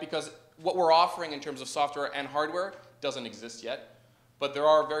Goliath because what we're offering in terms of software and hardware doesn't exist yet. But there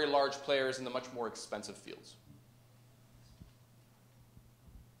are very large players in the much more expensive fields.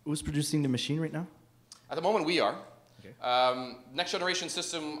 Who's producing the machine right now? At the moment, we are. Okay. Next generation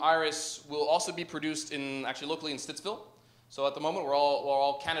system, Iris, will also be produced actually locally in Stittsville. So at the moment, we're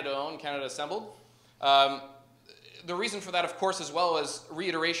all Canada-owned, Canada-assembled. The reason for that, of course, as well as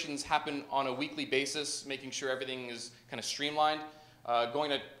reiterations happen on a weekly basis, making sure everything is kind of streamlined. Going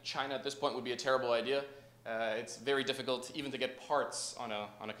to China at this point would be a terrible idea. It's very difficult even to get parts on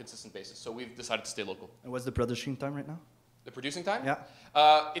a consistent basis. So we've decided to stay local. And what's the production time right now? The producing time?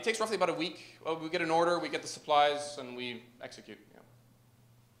 Yeah. It takes roughly about a week. We get an order, we get the supplies, and we execute. Yeah.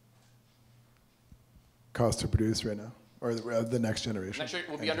 Cost to produce right now, or the next generation? Next year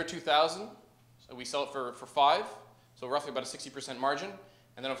will be under 2,000. So we sell it for 5. So roughly about a 60% margin.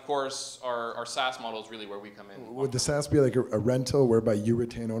 And then, of course, our SaaS model is really where we come in. Would the SaaS be like a rental whereby you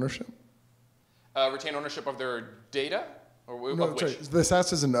retain ownership? Retain ownership of their data? Or No, of sorry. which? The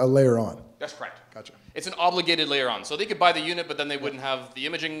SaaS isn't a layer on. That's correct. Gotcha. It's an obligated layer on. So they could buy the unit, but then they wouldn't have the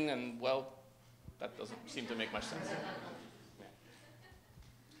imaging, and, well, that doesn't seem to make much sense.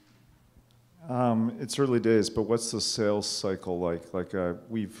 It's early days, but what's the sales cycle like? Like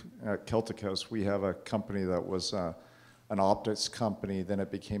we've at Celtic House, we have a company that was an optics company, then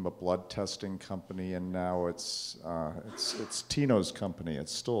it became a blood testing company, and now it's Tino's company.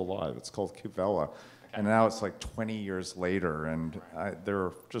 It's still alive. It's called Cuvella, and now it's like 20 years later, and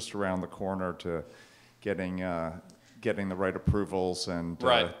they're just around the corner to getting the right approvals and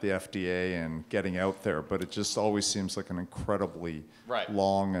the FDA and getting out there. But it just always seems like an incredibly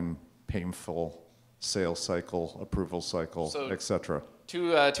long and painful sales cycle, approval cycle, etc.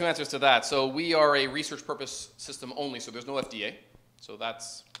 Two answers to that. So we are a research purpose system only, so there's no FDA. So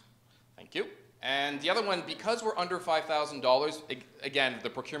that's, thank you. And the other one, because we're under $5,000, again, the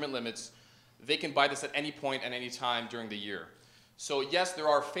procurement limits, they can buy this at any point and any time during the year. So yes, there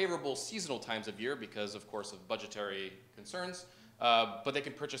are favorable seasonal times of year because, of course, of budgetary concerns, but they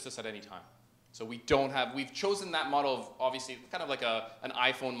can purchase this at any time. So we've chosen that model of obviously kind of like an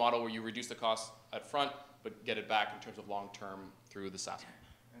iPhone model where you reduce the cost up front, but get it back in terms of long-term through the SaaS.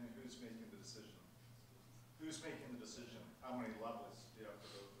 And who's making the decision? Who's making the decision? How many levels do you have to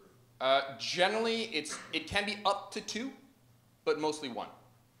go through? Generally, it can be up to 2, but mostly 1.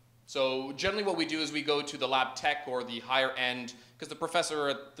 So generally what we do is we go to the lab tech or the higher end, because the professor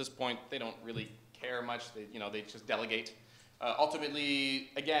at this point, they don't really care much. They just delegate.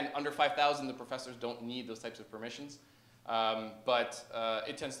 Ultimately, again, under 5,000, the professors don't need those types of permissions. But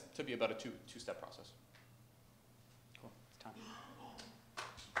it tends to be about a two-step process. Cool. It's time.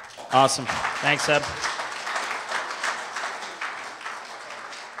 Awesome. Thanks, Seb.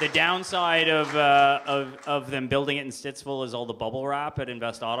 The downside of them building it in Stittsville is all the bubble wrap at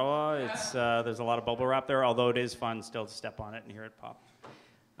Invest Ottawa. There's a lot of bubble wrap there, although it is fun still to step on it and hear it pop.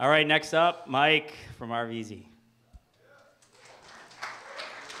 All right, next up, Mike from RVZ.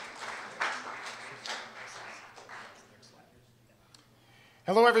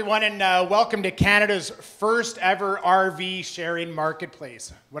 Hello, everyone, and welcome to Canada's first ever RV sharing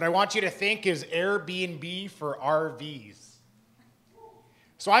marketplace. What I want you to think is Airbnb for RVs.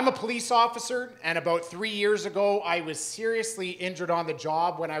 So I'm a police officer, and about 3 years ago, I was seriously injured on the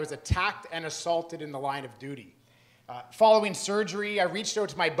job when I was attacked and assaulted in the line of duty. Following surgery, I reached out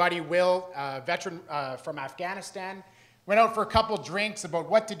to my buddy Will, a veteran from Afghanistan, went out for a couple drinks about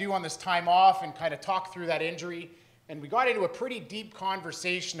what to do on this time off and kind of talked through that injury. And we got into a pretty deep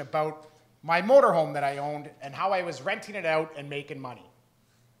conversation about my motorhome that I owned and how I was renting it out and making money.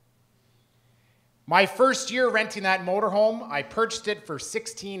 My first year renting that motorhome, I purchased it for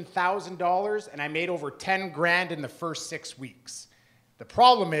 $16,000 and I made over 10 grand in the first 6 weeks. The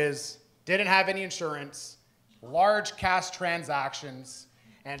problem is, didn't have any insurance, large cash transactions,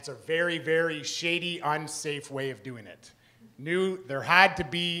 and it's a very, very shady, unsafe way of doing it. Knew there had to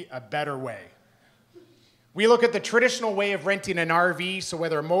be a better way. We look at the traditional way of renting an RV, so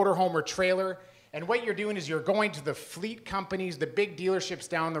whether a motorhome or trailer, and what you're doing is you're going to the fleet companies, the big dealerships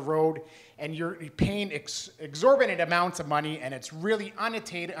down the road, and you're paying exorbitant amounts of money, and it's really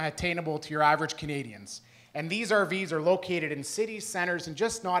unattainable to your average Canadians. And these RVs are located in city centers and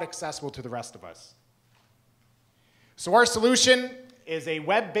just not accessible to the rest of us. So our solution is a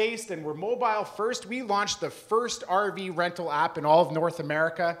web-based, and we're mobile first. We launched the first RV rental app in all of North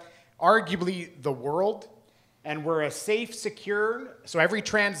America, arguably the world. And we're a safe, secure, so every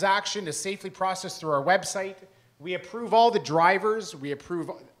transaction is safely processed through our website. We approve all the drivers. We approve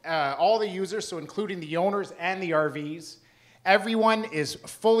all the users, so including the owners and the RVs. Everyone is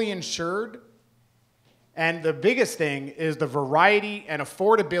fully insured. And the biggest thing is the variety and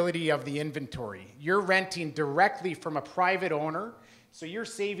affordability of the inventory. You're renting directly from a private owner, so you're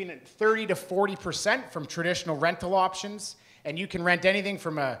saving 30 to 40% from traditional rental options, and you can rent anything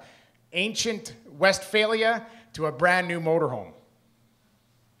from an ancient Westphalia to a brand new motorhome.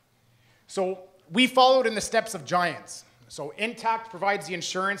 So we followed in the steps of giants. So Intact provides the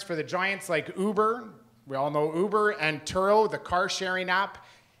insurance for the giants like Uber. We all know Uber, and Turo, the car sharing app.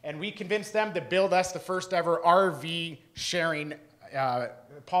 And we convinced them to build us the first ever RV sharing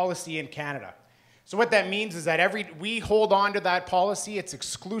policy in Canada. So what that means is that we hold on to that policy. It's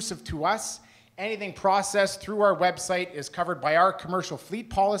exclusive to us. Anything processed through our website is covered by our commercial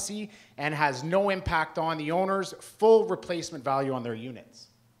fleet policy and has no impact on the owners, full replacement value on their units.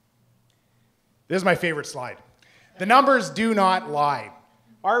 This is my favorite slide. The numbers do not lie.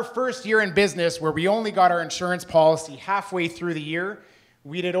 Our first year in business, where we only got our insurance policy halfway through the year,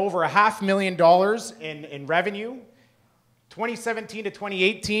 we did over $500,000 in revenue. 2017 to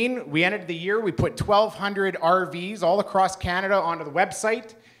 2018, we ended the year, we put 1,200 RVs all across Canada onto the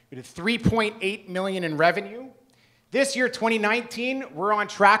website. We did $3.8 million in revenue. This year, 2019, we're on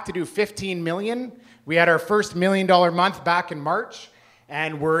track to do $15 million. We had our first $1 million month back in March,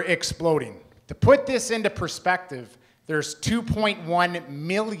 and we're exploding. To put this into perspective, there's 2.1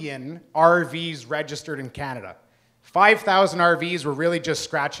 million RVs registered in Canada. 5,000 RVs, we're really just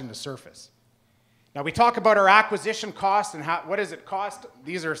scratching the surface. Now we talk about our acquisition cost and what does it cost?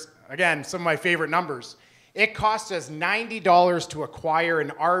 These are, again, some of my favorite numbers. It costs us $90 to acquire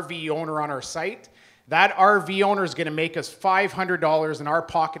an RV owner on our site. That RV owner is going to make us $500 in our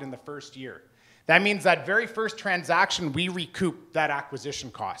pocket in the first year. That means that very first transaction, we recoup that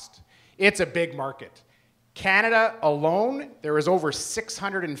acquisition cost. It's a big market. Canada alone, there was over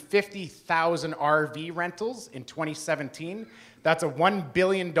 650,000 RV rentals in 2017. That's a $1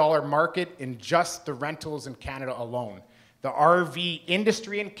 billion market in just the rentals in Canada alone. The RV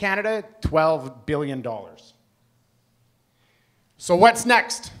industry in Canada, $12 billion. So what's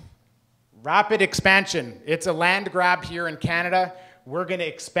next? Rapid expansion. It's a land grab here in Canada. We're going to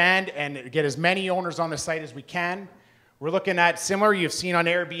expand and get as many owners on the site as we can. We're looking at similar you've seen on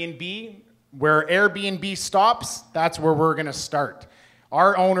Airbnb. Where Airbnb stops, that's where we're going to start.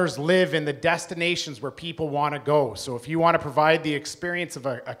 Our owners live in the destinations where people want to go. So if you want to provide the experience of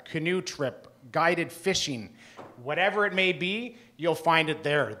a canoe trip, guided fishing, whatever it may be, you'll find it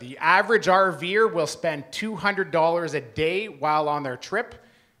there. The average RVer will spend $200 a day while on their trip.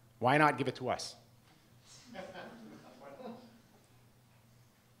 Why not give it to us?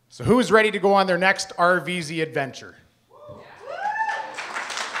 So who's ready to go on their next RVZ adventure?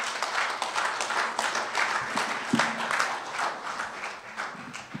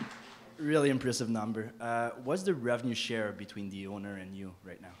 Really impressive number. What's the revenue share between the owner and you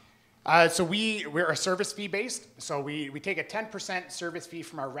right now? So we're a service fee based. So we take a 10% service fee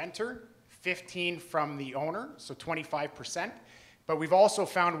from our renter, 15% from the owner, so 25%. But we've also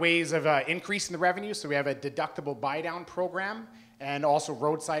found ways of increasing the revenue. So we have a deductible buy down program and also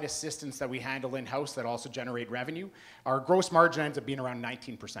roadside assistance that we handle in-house that also generate revenue. Our gross margin ends up being around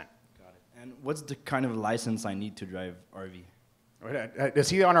 19%. Got it. And what's the kind of license I need to drive RV? Is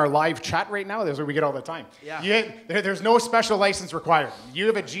he on our live chat right now? That's what we get all the time. Yeah. There's no special license required. You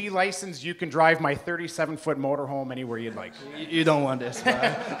have a G license, you can drive my 37-foot motorhome anywhere you'd like. You don't want this.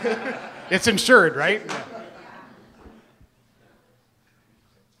 It's insured, right? Yeah.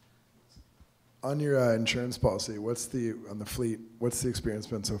 On your insurance policy, on the fleet, what's the experience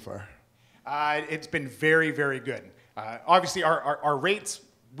been so far? It's been very, very good. Obviously, our rates,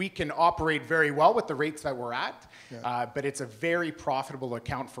 we can operate very well with the rates that we're at, but it's a very profitable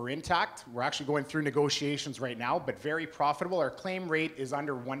account for Intact. We're actually going through negotiations right now, but very profitable. Our claim rate is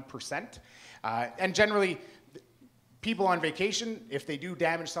under 1%. And generally, people on vacation, if they do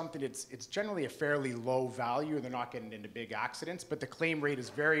damage something, it's generally a fairly low value. They're not getting into big accidents, but the claim rate is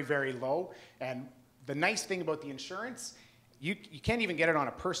very, very low. And the nice thing about the insurance, you can't even get it on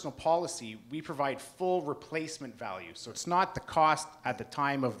a personal policy. We provide full replacement value. So it's not the cost at the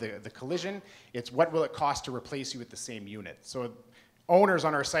time of the collision, it's what will it cost to replace you with the same unit. So owners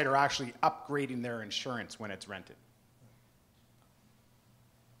on our site are actually upgrading their insurance when it's rented.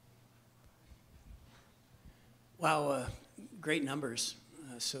 Wow, great numbers.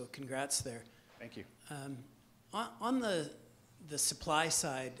 So congrats there. Thank you. On the supply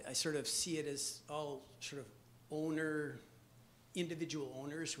side, I sort of see it as all sort of individual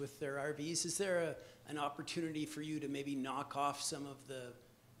owners with their RVs. Is there an opportunity for you to maybe knock off some of the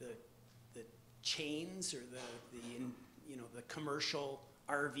chains or the commercial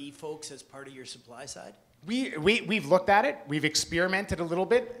RV folks as part of your supply side? We've looked at it. We've experimented a little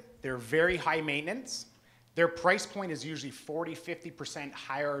bit. They're very high maintenance. Their price point is usually 40–50%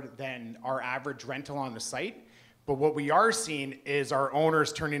 higher than our average rental on the site. But what we are seeing is our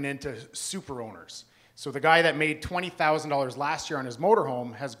owners turning into super owners. So the guy that made $20,000 last year on his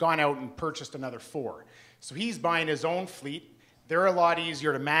motorhome has gone out and purchased another 4. So he's buying his own fleet. They're a lot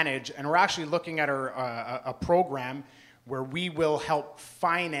easier to manage. And we're actually looking at a program where we will help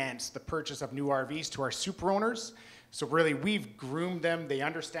finance the purchase of new RVs to our super owners. So really, we've groomed them. They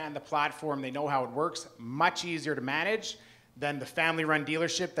understand the platform. They know how it works. Much easier to manage than the family-run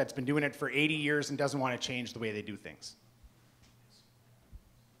dealership that's been doing it for 80 years and doesn't want to change the way they do things.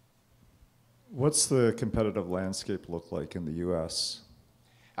 What's the competitive landscape look like in the U.S.?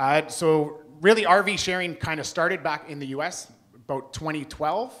 So really, RV sharing kind of started back in the U.S. about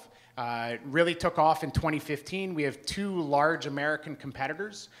 2012. It really took off in 2015. We have 2 large American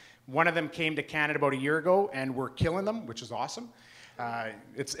competitors. One of them came to Canada about a year ago, and we're killing them, which is awesome.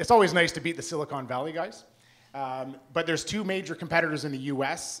 It's always nice to beat the Silicon Valley guys. But there's 2 major competitors in the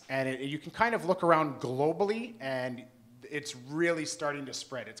US, and you can kind of look around globally, and it's really starting to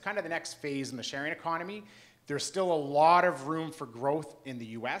spread. It's kind of the next phase in the sharing economy. There's still a lot of room for growth in the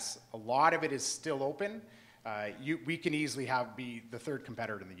US. A lot of it is still open. We can easily be the 3rd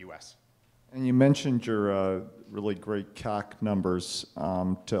competitor in the US. And you mentioned your really great CAC numbers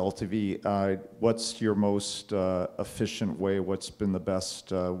to LTV. What's your most efficient way? What's been the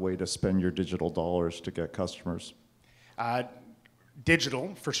best way to spend your digital dollars to get customers?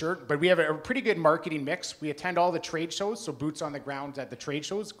 Digital, for sure. But we have a pretty good marketing mix. We attend all the trade shows, so boots on the ground at the trade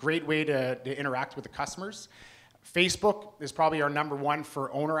shows. Great way to interact with the customers. Facebook is probably our #1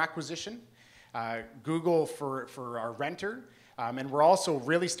 for owner acquisition. Google for our renter. And we're also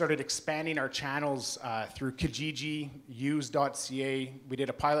really started expanding our channels through Kijiji, used.ca. We did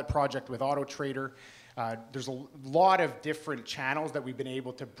a pilot project with Auto Trader. There's a lot of different channels that we've been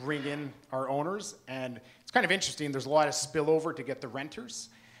able to bring in our owners. And it's kind of interesting. There's a lot of spillover to get the renters.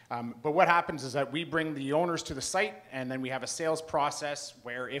 But what happens is that we bring the owners to the site, and then we have a sales process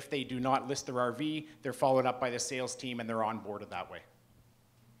where if they do not list their RV, they're followed up by the sales team, and they're onboarded that way.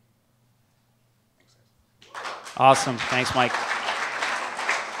 Awesome. Thanks, Mike.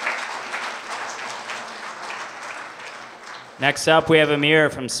 Next up, we have Amir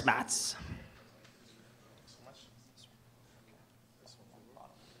from SMATS.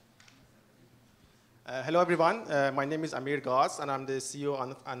 Hello, everyone. My name is Amir Gaz, and I'm the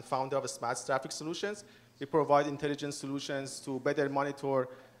CEO and founder of SMATS Traffic Solutions. We provide intelligent solutions to better monitor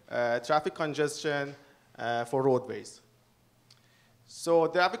traffic congestion for roadways. So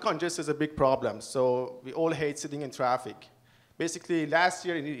traffic congestion is a big problem. So we all hate sitting in traffic. Basically, last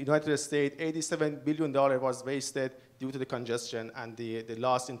year in the United States, $87 billion was wasted due to the congestion and the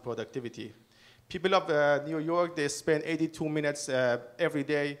loss in productivity. People of New York, they spend 82 minutes every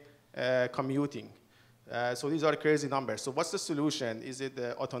day commuting. So these are crazy numbers. So what's the solution? Is it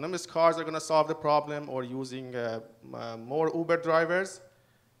autonomous cars are going to solve the problem, or using more Uber drivers?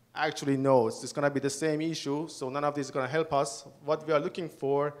 Actually, no. It's going to be the same issue, so none of this is going to help us. What we are looking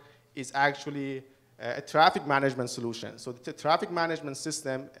for is actually a traffic management solution. So the traffic management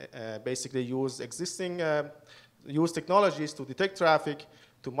system basically use technologies to detect traffic,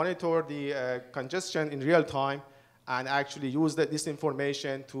 to monitor the congestion in real time, and actually use this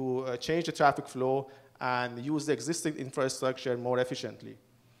information to change the traffic flow and use the existing infrastructure more efficiently.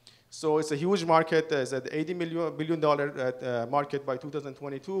 So it's a huge market. It's an $80 billion market by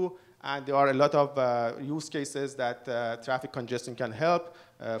 2022, and there are a lot of use cases that traffic congestion can help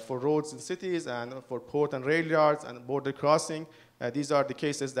for roads in cities and for port and rail yards and border crossing. These are the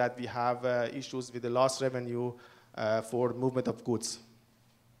cases that we have issues with the lost revenue for movement of goods.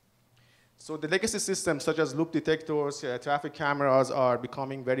 So the legacy systems such as loop detectors, traffic cameras are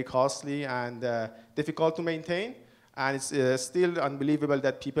becoming very costly and difficult to maintain. And it's still unbelievable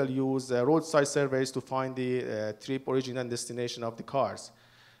that people use roadside surveys to find the trip origin and destination of the cars.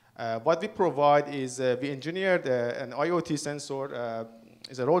 What we provide is we engineered an IoT sensor.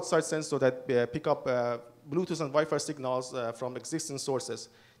 It's a roadside sensor that pick up Bluetooth and Wi-Fi signals from existing sources.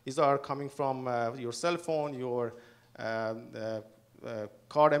 These are coming from your cell phone, your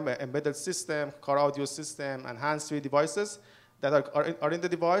car embedded system, car audio system, and hands-free devices that are in the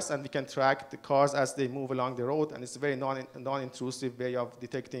device, and we can track the cars as they move along the road, and it's a very non-intrusive way of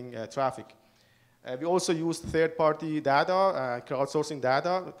detecting traffic. We also use third-party data, crowdsourcing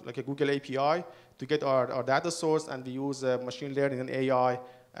data, like a Google API, to get our data source, and we use machine learning and AI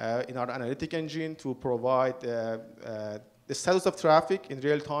in our analytic engine to provide the the status of traffic in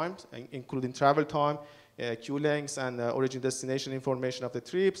real time, including travel time, queue lengths, and origin destination information of the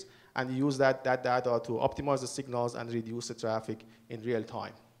trips, and use that data to optimize the signals and reduce the traffic in real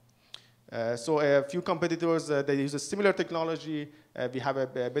time. So a few competitors, they use a similar technology. We have a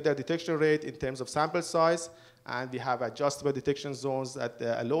better detection rate in terms of sample size, and we have adjustable detection zones that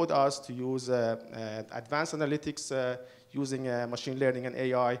allowed us to use advanced analytics using machine learning and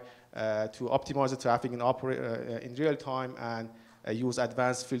AI to optimize the traffic in real time and use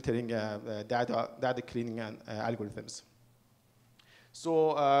advanced filtering, data cleaning, and algorithms.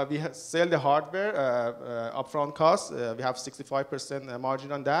 So we sell the hardware upfront cost. We have 65%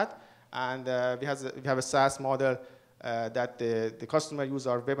 margin on that. And we have a SaaS model that the customer use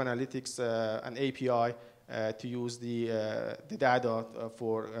our web analytics and API to use the data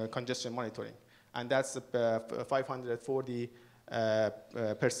for congestion monitoring. And that's 540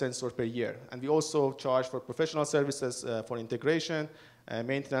 per sensor per year. And we also charge for professional services for integration,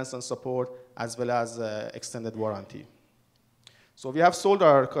 maintenance and support, as well as extended warranty. So we have sold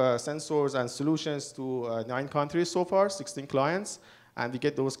our sensors and solutions to 9 countries so far, 16 clients. And we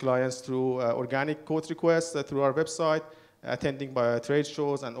get those clients through organic quote requests through our website, attending by trade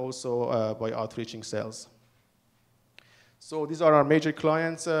shows, and also by outreaching sales. So these are our major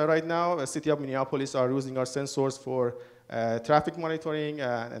clients right now. The city of Minneapolis are using our sensors for traffic monitoring,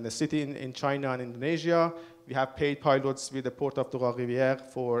 and the city in China and Indonesia. We have paid pilots with the Port of Trois-Rivières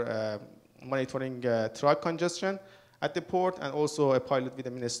for monitoring truck congestion at the port, and also a pilot with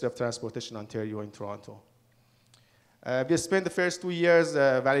the Ministry of Transportation Ontario in Toronto. We spent the first 2 years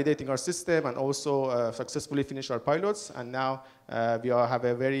validating our system and also successfully finished our pilots. And now we have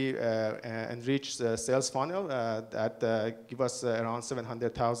a very enriched sales funnel that give us around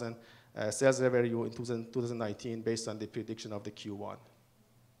 $700,000 sales revenue in 2019 based on the prediction of the Q1.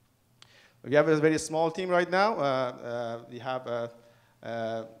 We have a very small team right now. We have,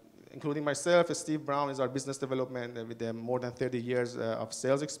 including myself, Steve Brown is our business development with more than 30 years of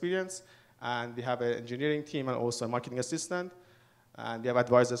sales experience. And we have an engineering team and also a marketing assistant. And we have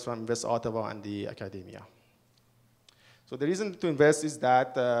advisors from Invest Ottawa and the academia. So the reason to invest is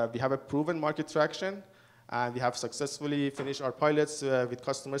that we have a proven market traction, and we have successfully finished our pilots with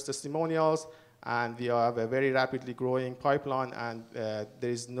customers' testimonials, and we have a very rapidly growing pipeline, and there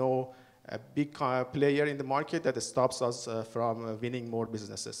is no big player in the market that stops us from winning more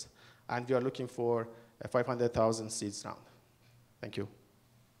businesses. And we are looking for a 500,000 seeds round. Thank you.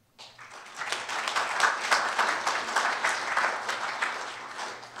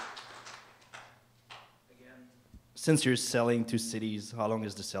 Since you're selling to cities, how long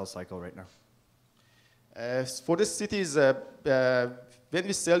is the sales cycle right now? For the cities, when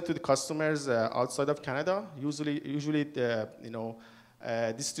we sell to the customers outside of Canada, usually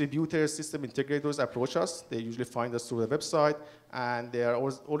distributors, system integrators approach us. They usually find us through the website, and there are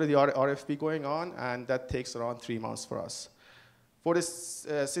already RFP going on, and that takes around 3 months for us. For the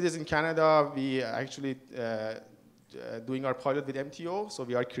cities in Canada, we actually doing our pilot with MTO, so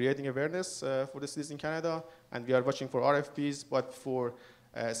we are creating awareness for the cities in Canada, and we are watching for RFPs. But for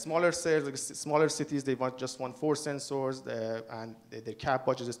smaller sales, like smaller cities, they just want 4 sensors, and their cap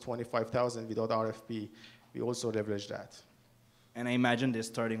budget is $25,000 without RFP. We also leverage that. And I imagine they're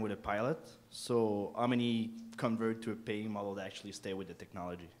starting with a pilot. So how many convert to a paying model that actually stay with the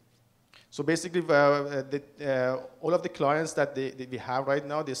technology? So basically, all of the clients that we have right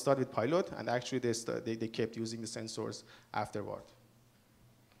now, they start with pilot, and actually they kept using the sensors afterward.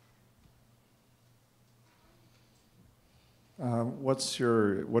 What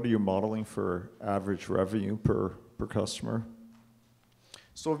are you modeling for average revenue per customer?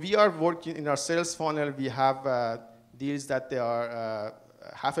 So we are working in our sales funnel. We have deals that they are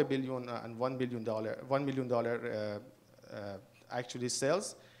 $500 million and $1 million actually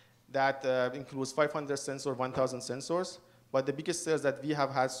sales. That includes 500 sensors, 1,000 sensors. But the biggest sales that we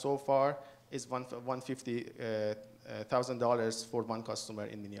have had so far is $150,000 for one customer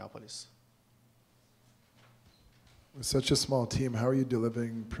in Minneapolis. With such a small team, how are you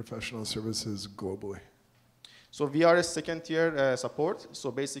delivering professional services globally? So we are a second-tier support. So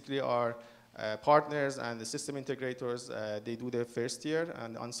basically our partners and the system integrators, they do the first tier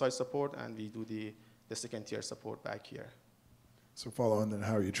and on-site support, and we do the second-tier support back here. So follow on, then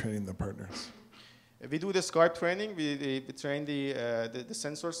how are you training the partners? We do the Skype training. We train the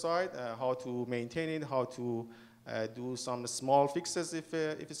sensor side, how to maintain it, how to do some small fixes if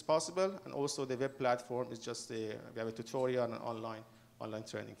it's possible. And also the web platform is just we have a tutorial and online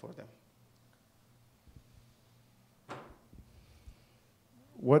training for them.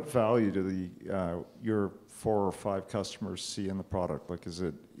 what value do your 4 or 5 customers see in the product? Like, is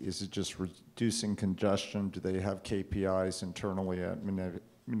it just reducing congestion? Do they have KPIs internally at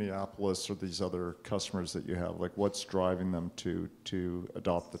Minneapolis or these other customers that you have? Like, what's driving them to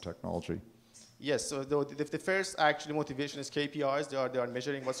adopt the technology? Yes, so the first actually motivation is KPIs. They are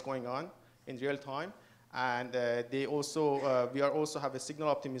measuring what's going on in real time. And they also, we also have a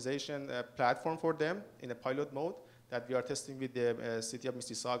signal optimization platform for them in a pilot mode that we are testing with the City of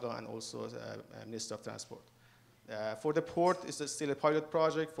Mississauga and also Ministry of Transport. For the port, it's still a pilot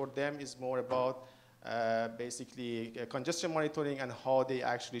project. For them, it's more about basically congestion monitoring and how they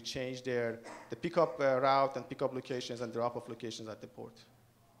actually change the pickup route and pickup locations and drop-off locations at the port.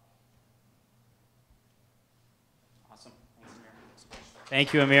 Awesome.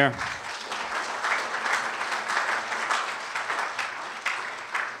 Thank you, Amir.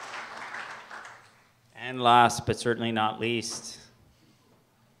 And last, but certainly not least,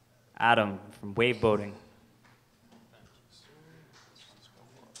 Adam from Wave Boating.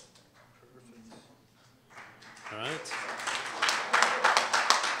 All right.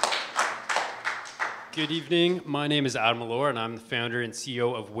 Good evening. My name is Adam Malor, and I'm the founder and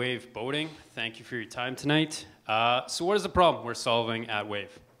CEO of Wave Boating. Thank you for your time tonight. So what is the problem we're solving at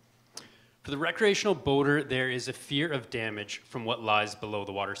Wave? For the recreational boater, there is a fear of damage from what lies below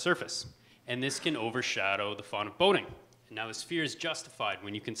the water surface. And this can overshadow the fun of boating. And now this fear is justified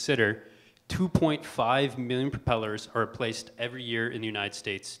when you consider 2.5 million propellers are replaced every year in the United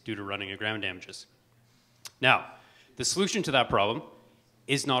States due to running aground damages. Now, the solution to that problem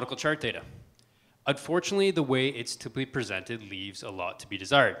is nautical chart data. Unfortunately, the way it's typically presented leaves a lot to be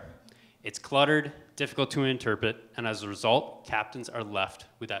desired. It's cluttered, difficult to interpret, and as a result, captains are left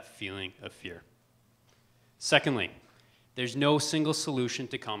with that feeling of fear. Secondly, there's no single solution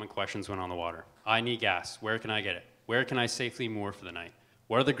to common questions when on the water. I need gas. Where can I get it? Where can I safely moor for the night?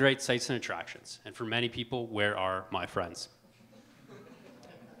 What are the great sights and attractions? And for many people, where are my friends?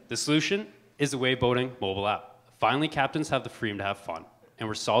 The solution is the Wave Boating mobile app. Finally, captains have the freedom to have fun. And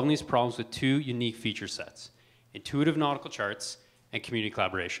we're solving these problems with 2 unique feature sets: intuitive nautical charts and community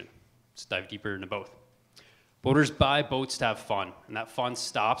collaboration. Let's dive deeper into both. Boaters buy boats to have fun, and that fun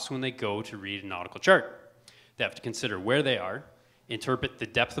stops when they go to read a nautical chart. They have to consider where they are, interpret the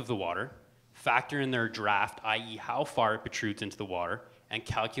depth of the water, factor in their draft, i.e. how far it protrudes into the water, and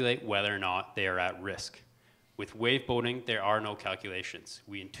calculate whether or not they are at risk. With Wave Boating, there are no calculations.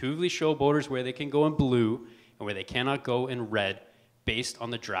 We intuitively show boaters where they can go in blue and where they cannot go in red based on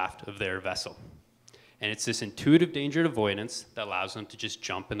the draft of their vessel. And it's this intuitive danger avoidance that allows them to just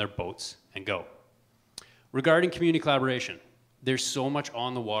jump in their boats and go. Regarding community collaboration, there's so much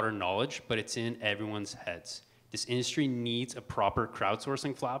on the water knowledge, but it's in everyone's heads. This industry needs a proper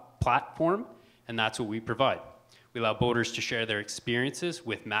crowdsourcing platform, and that's what we provide. We allow boaters to share their experiences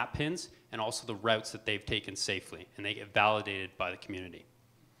with map pins and also the routes that they've taken safely, and they get validated by the community.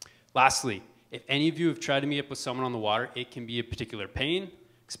 Lastly, if any of you have tried to meet up with someone on the water, it can be a particular pain,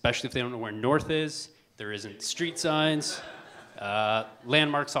 especially if they don't know where north is, there isn't street signs,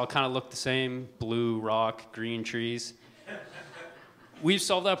 landmarks all kind of look the same, blue rock, green trees. We've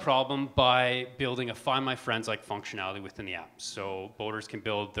solved that problem by building a Find My Friends-like functionality within the app. So boaters can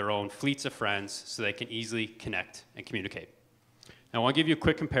build their own fleets of friends so they can easily connect and communicate. Now I want to give you a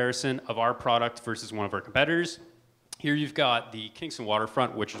quick comparison of our product versus one of our competitors. Here you've got the Kingston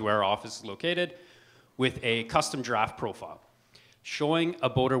Waterfront, which is where our office is located, with a custom draft profile, showing a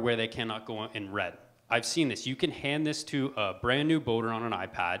boater where they cannot go in red. I've seen this. You can hand this to a brand new boater on an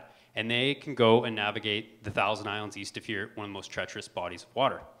iPad, and they can go and navigate the Thousand Islands east of here, one of the most treacherous bodies of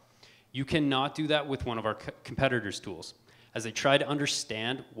water. You cannot do that with one of our competitors' tools. As they try to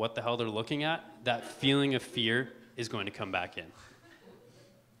understand what the hell they're looking at, that feeling of fear is going to come back in.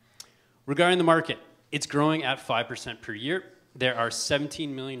 Regarding the market, it's growing at 5% per year. There are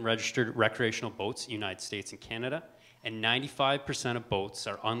 17 million registered recreational boats in the United States and Canada, and 95% of boats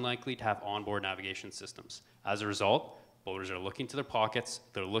are unlikely to have onboard navigation systems. As a result, boaters are looking to their pockets,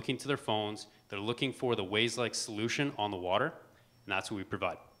 they're looking to their phones, they're looking for the Waze-like solution on the water, and that's what we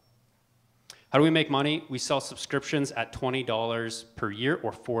provide. How do we make money? We sell subscriptions at $20 per year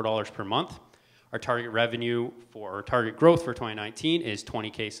or $4 per month. Our target revenue for our target growth for 2019 is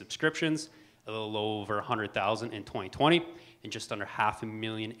 20K subscriptions, a little over 100,000 in 2020, and just under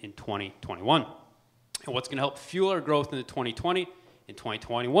 500,000 in 2021. And what's going to help fuel our growth in the 2020 and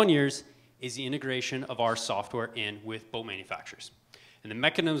 2021 years is the integration of our software in with boat manufacturers. And the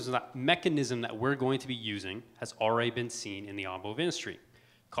mechanism that we're going to be using has already been seen in the automotive industry.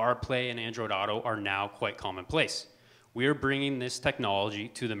 CarPlay and Android Auto are now quite commonplace. We are bringing this technology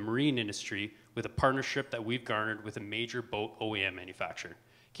to the marine industry with a partnership that we've garnered with a major boat OEM manufacturer.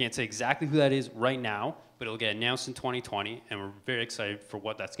 Can't say exactly who that is right now, but it'll get announced in 2020, and we're very excited for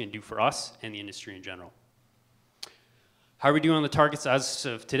what that's going to do for us and the industry in general. How are we doing on the targets as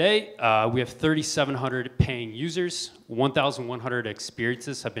of today? We have 3,700 paying users. 1,100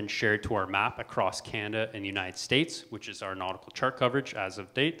 experiences have been shared to our map across Canada and the United States, which is our nautical chart coverage as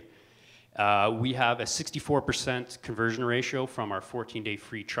of date. We have a 64% conversion ratio from our 14-day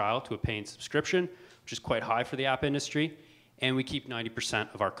free trial to a paying subscription, which is quite high for the app industry. And we keep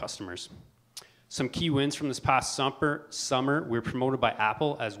 90% of our customers. Some key wins from this past summer, we were promoted by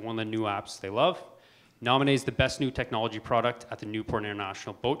Apple as one of the new apps they love. Nominated as the best new technology product at the Newport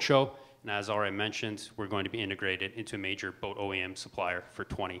International Boat Show. And as already mentioned, we're going to be integrated into a major boat OEM supplier for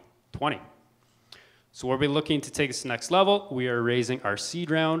 2020. So we're looking to take us to the next level. We are raising our seed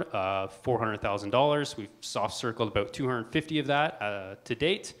round of $400,000. We've soft circled about 250 of that to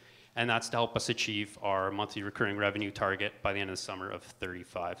date. And that's to help us achieve our monthly recurring revenue target by the end of the summer of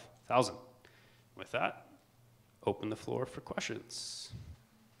 $35,000. With that, open the floor for questions.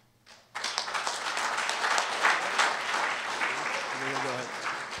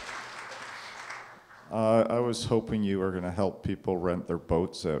 I was hoping you were going to help people rent their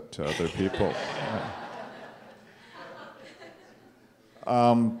boats out to other people.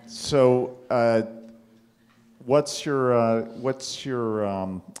 How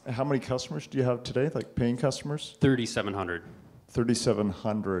many customers do you have today, like paying customers? 3,700.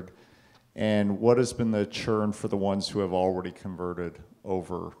 3,700. And what has been the churn for the ones who have already converted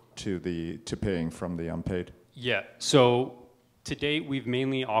over to paying from the unpaid? Yeah, so to date, we've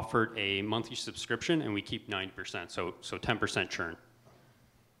mainly offered a monthly subscription, and we keep 90%, so 10% churn.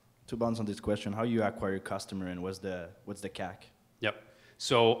 To bounce on this question, how you acquire a customer, and what's the CAC? Yep.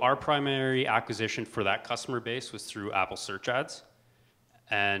 So our primary acquisition for that customer base was through Apple search ads,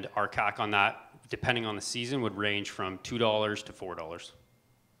 and our CAC on that, depending on the season, would range from $2 to $4.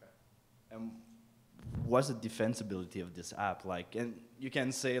 And what's the defensibility of this app like? And you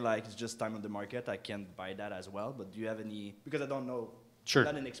can say like it's just time on the market, I can't buy that as well, but do you have any, because I don't know, sure.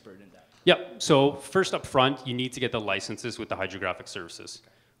 I'm not an expert in that. Yep, so first up front, you need to get the licenses with the hydrographic services,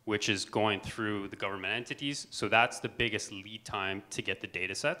 which is going through the government entities, so that's the biggest lead time to get the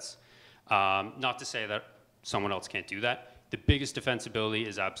data sets. Not to say that someone else can't do that. The biggest defensibility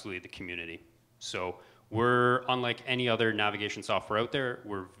is absolutely the community. So we're, unlike any other navigation software out there,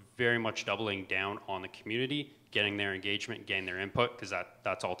 we're very much doubling down on the community, getting their engagement, getting their input, because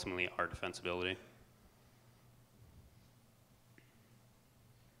that's ultimately our defensibility.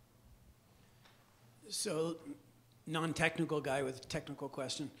 So, non-technical guy with a technical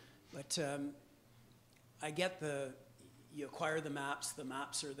question, but I get you acquire the maps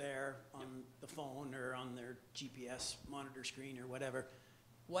are there on the phone or on their GPS monitor screen or whatever.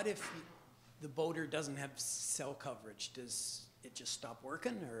 What if the boater doesn't have cell coverage? Does it just stop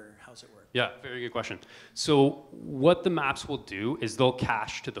working, or how's it work? Yeah, very good question. So what the maps will do is they'll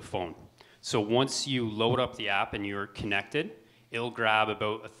cache to the phone. So once you load up the app and you're connected, it'll grab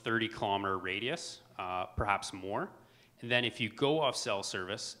about a 30-kilometer radius, perhaps more. And then if you go off cell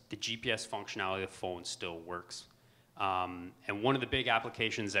service, the GPS functionality of the phone still works. And one of the big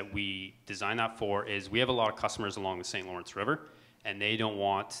applications that we designed that for is we have a lot of customers along the St. Lawrence River, and they don't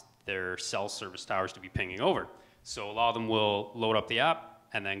want their cell service towers to be pinging over. So a lot of them will load up the app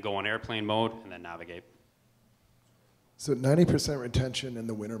and then go on airplane mode and then navigate. So 90% retention in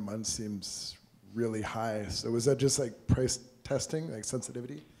the winter months seems really high. So was that just like price testing, like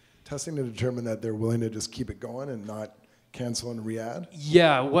sensitivity testing to determine that they're willing to just keep it going and not cancel and re-add?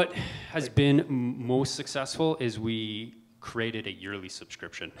 Yeah, what has been most successful is we created a yearly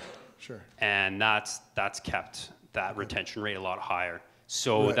subscription. Sure. And that's kept that retention rate a lot higher.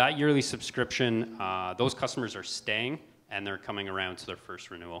 So that yearly subscription, those customers are staying and they're coming around to their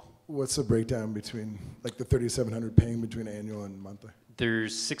first renewal. What's the breakdown between like the 3,700 paying between annual and monthly?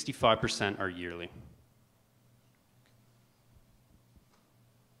 There's 65% are yearly.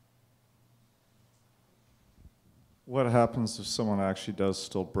 What happens if someone actually does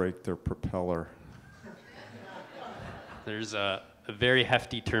still break their propeller? There's a very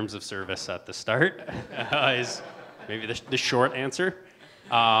hefty terms of service at the start, is maybe the short answer.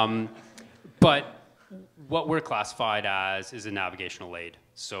 But what we're classified as is a navigational aid.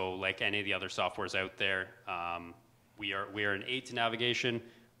 So like any of the other softwares out there, we are an aid to navigation.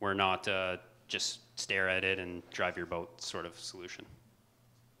 We're not just stare at it and drive your boat sort of solution.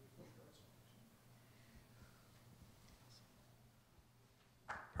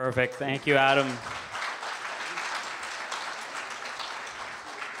 Perfect. Thank you, Adam.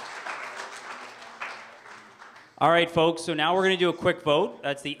 All right, folks, so now we're going to do a quick vote.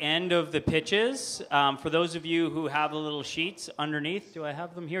 That's the end of the pitches. For those of you who have the little sheets underneath, do I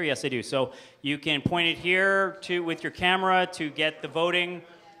have them here? Yes, I do. So you can point it here with your camera to get the voting.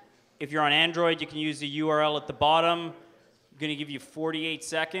 If you're on Android, you can use the URL at the bottom. I'm going to give you 48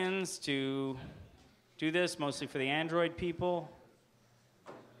 seconds to do this, mostly for the Android people.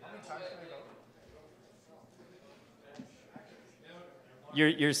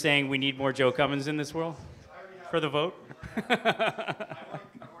 You're saying we need more Joe Cummins in this world? For the vote?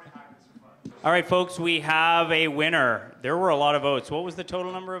 All right, folks, we have a winner. There were a lot of votes. What was the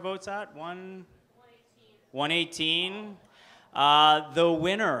total number of votes at? 118. The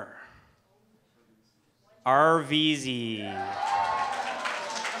winner, RVZ.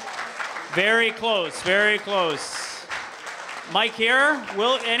 Very close, very close. Mike here?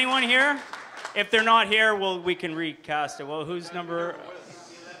 Will anyone here? If they're not here, we can recast it. Well, whose number?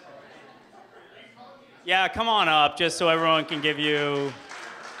 Yeah, come on up, just so everyone can give you...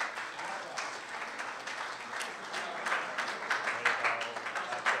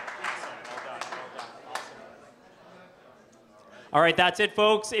 All right, that's it,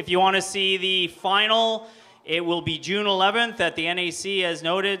 folks. If you want to see the final, it will be June 11th at the NAC, as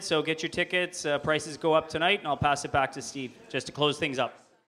noted, so get your tickets. Prices go up tonight, and I'll pass it back to Steve, just to close things up.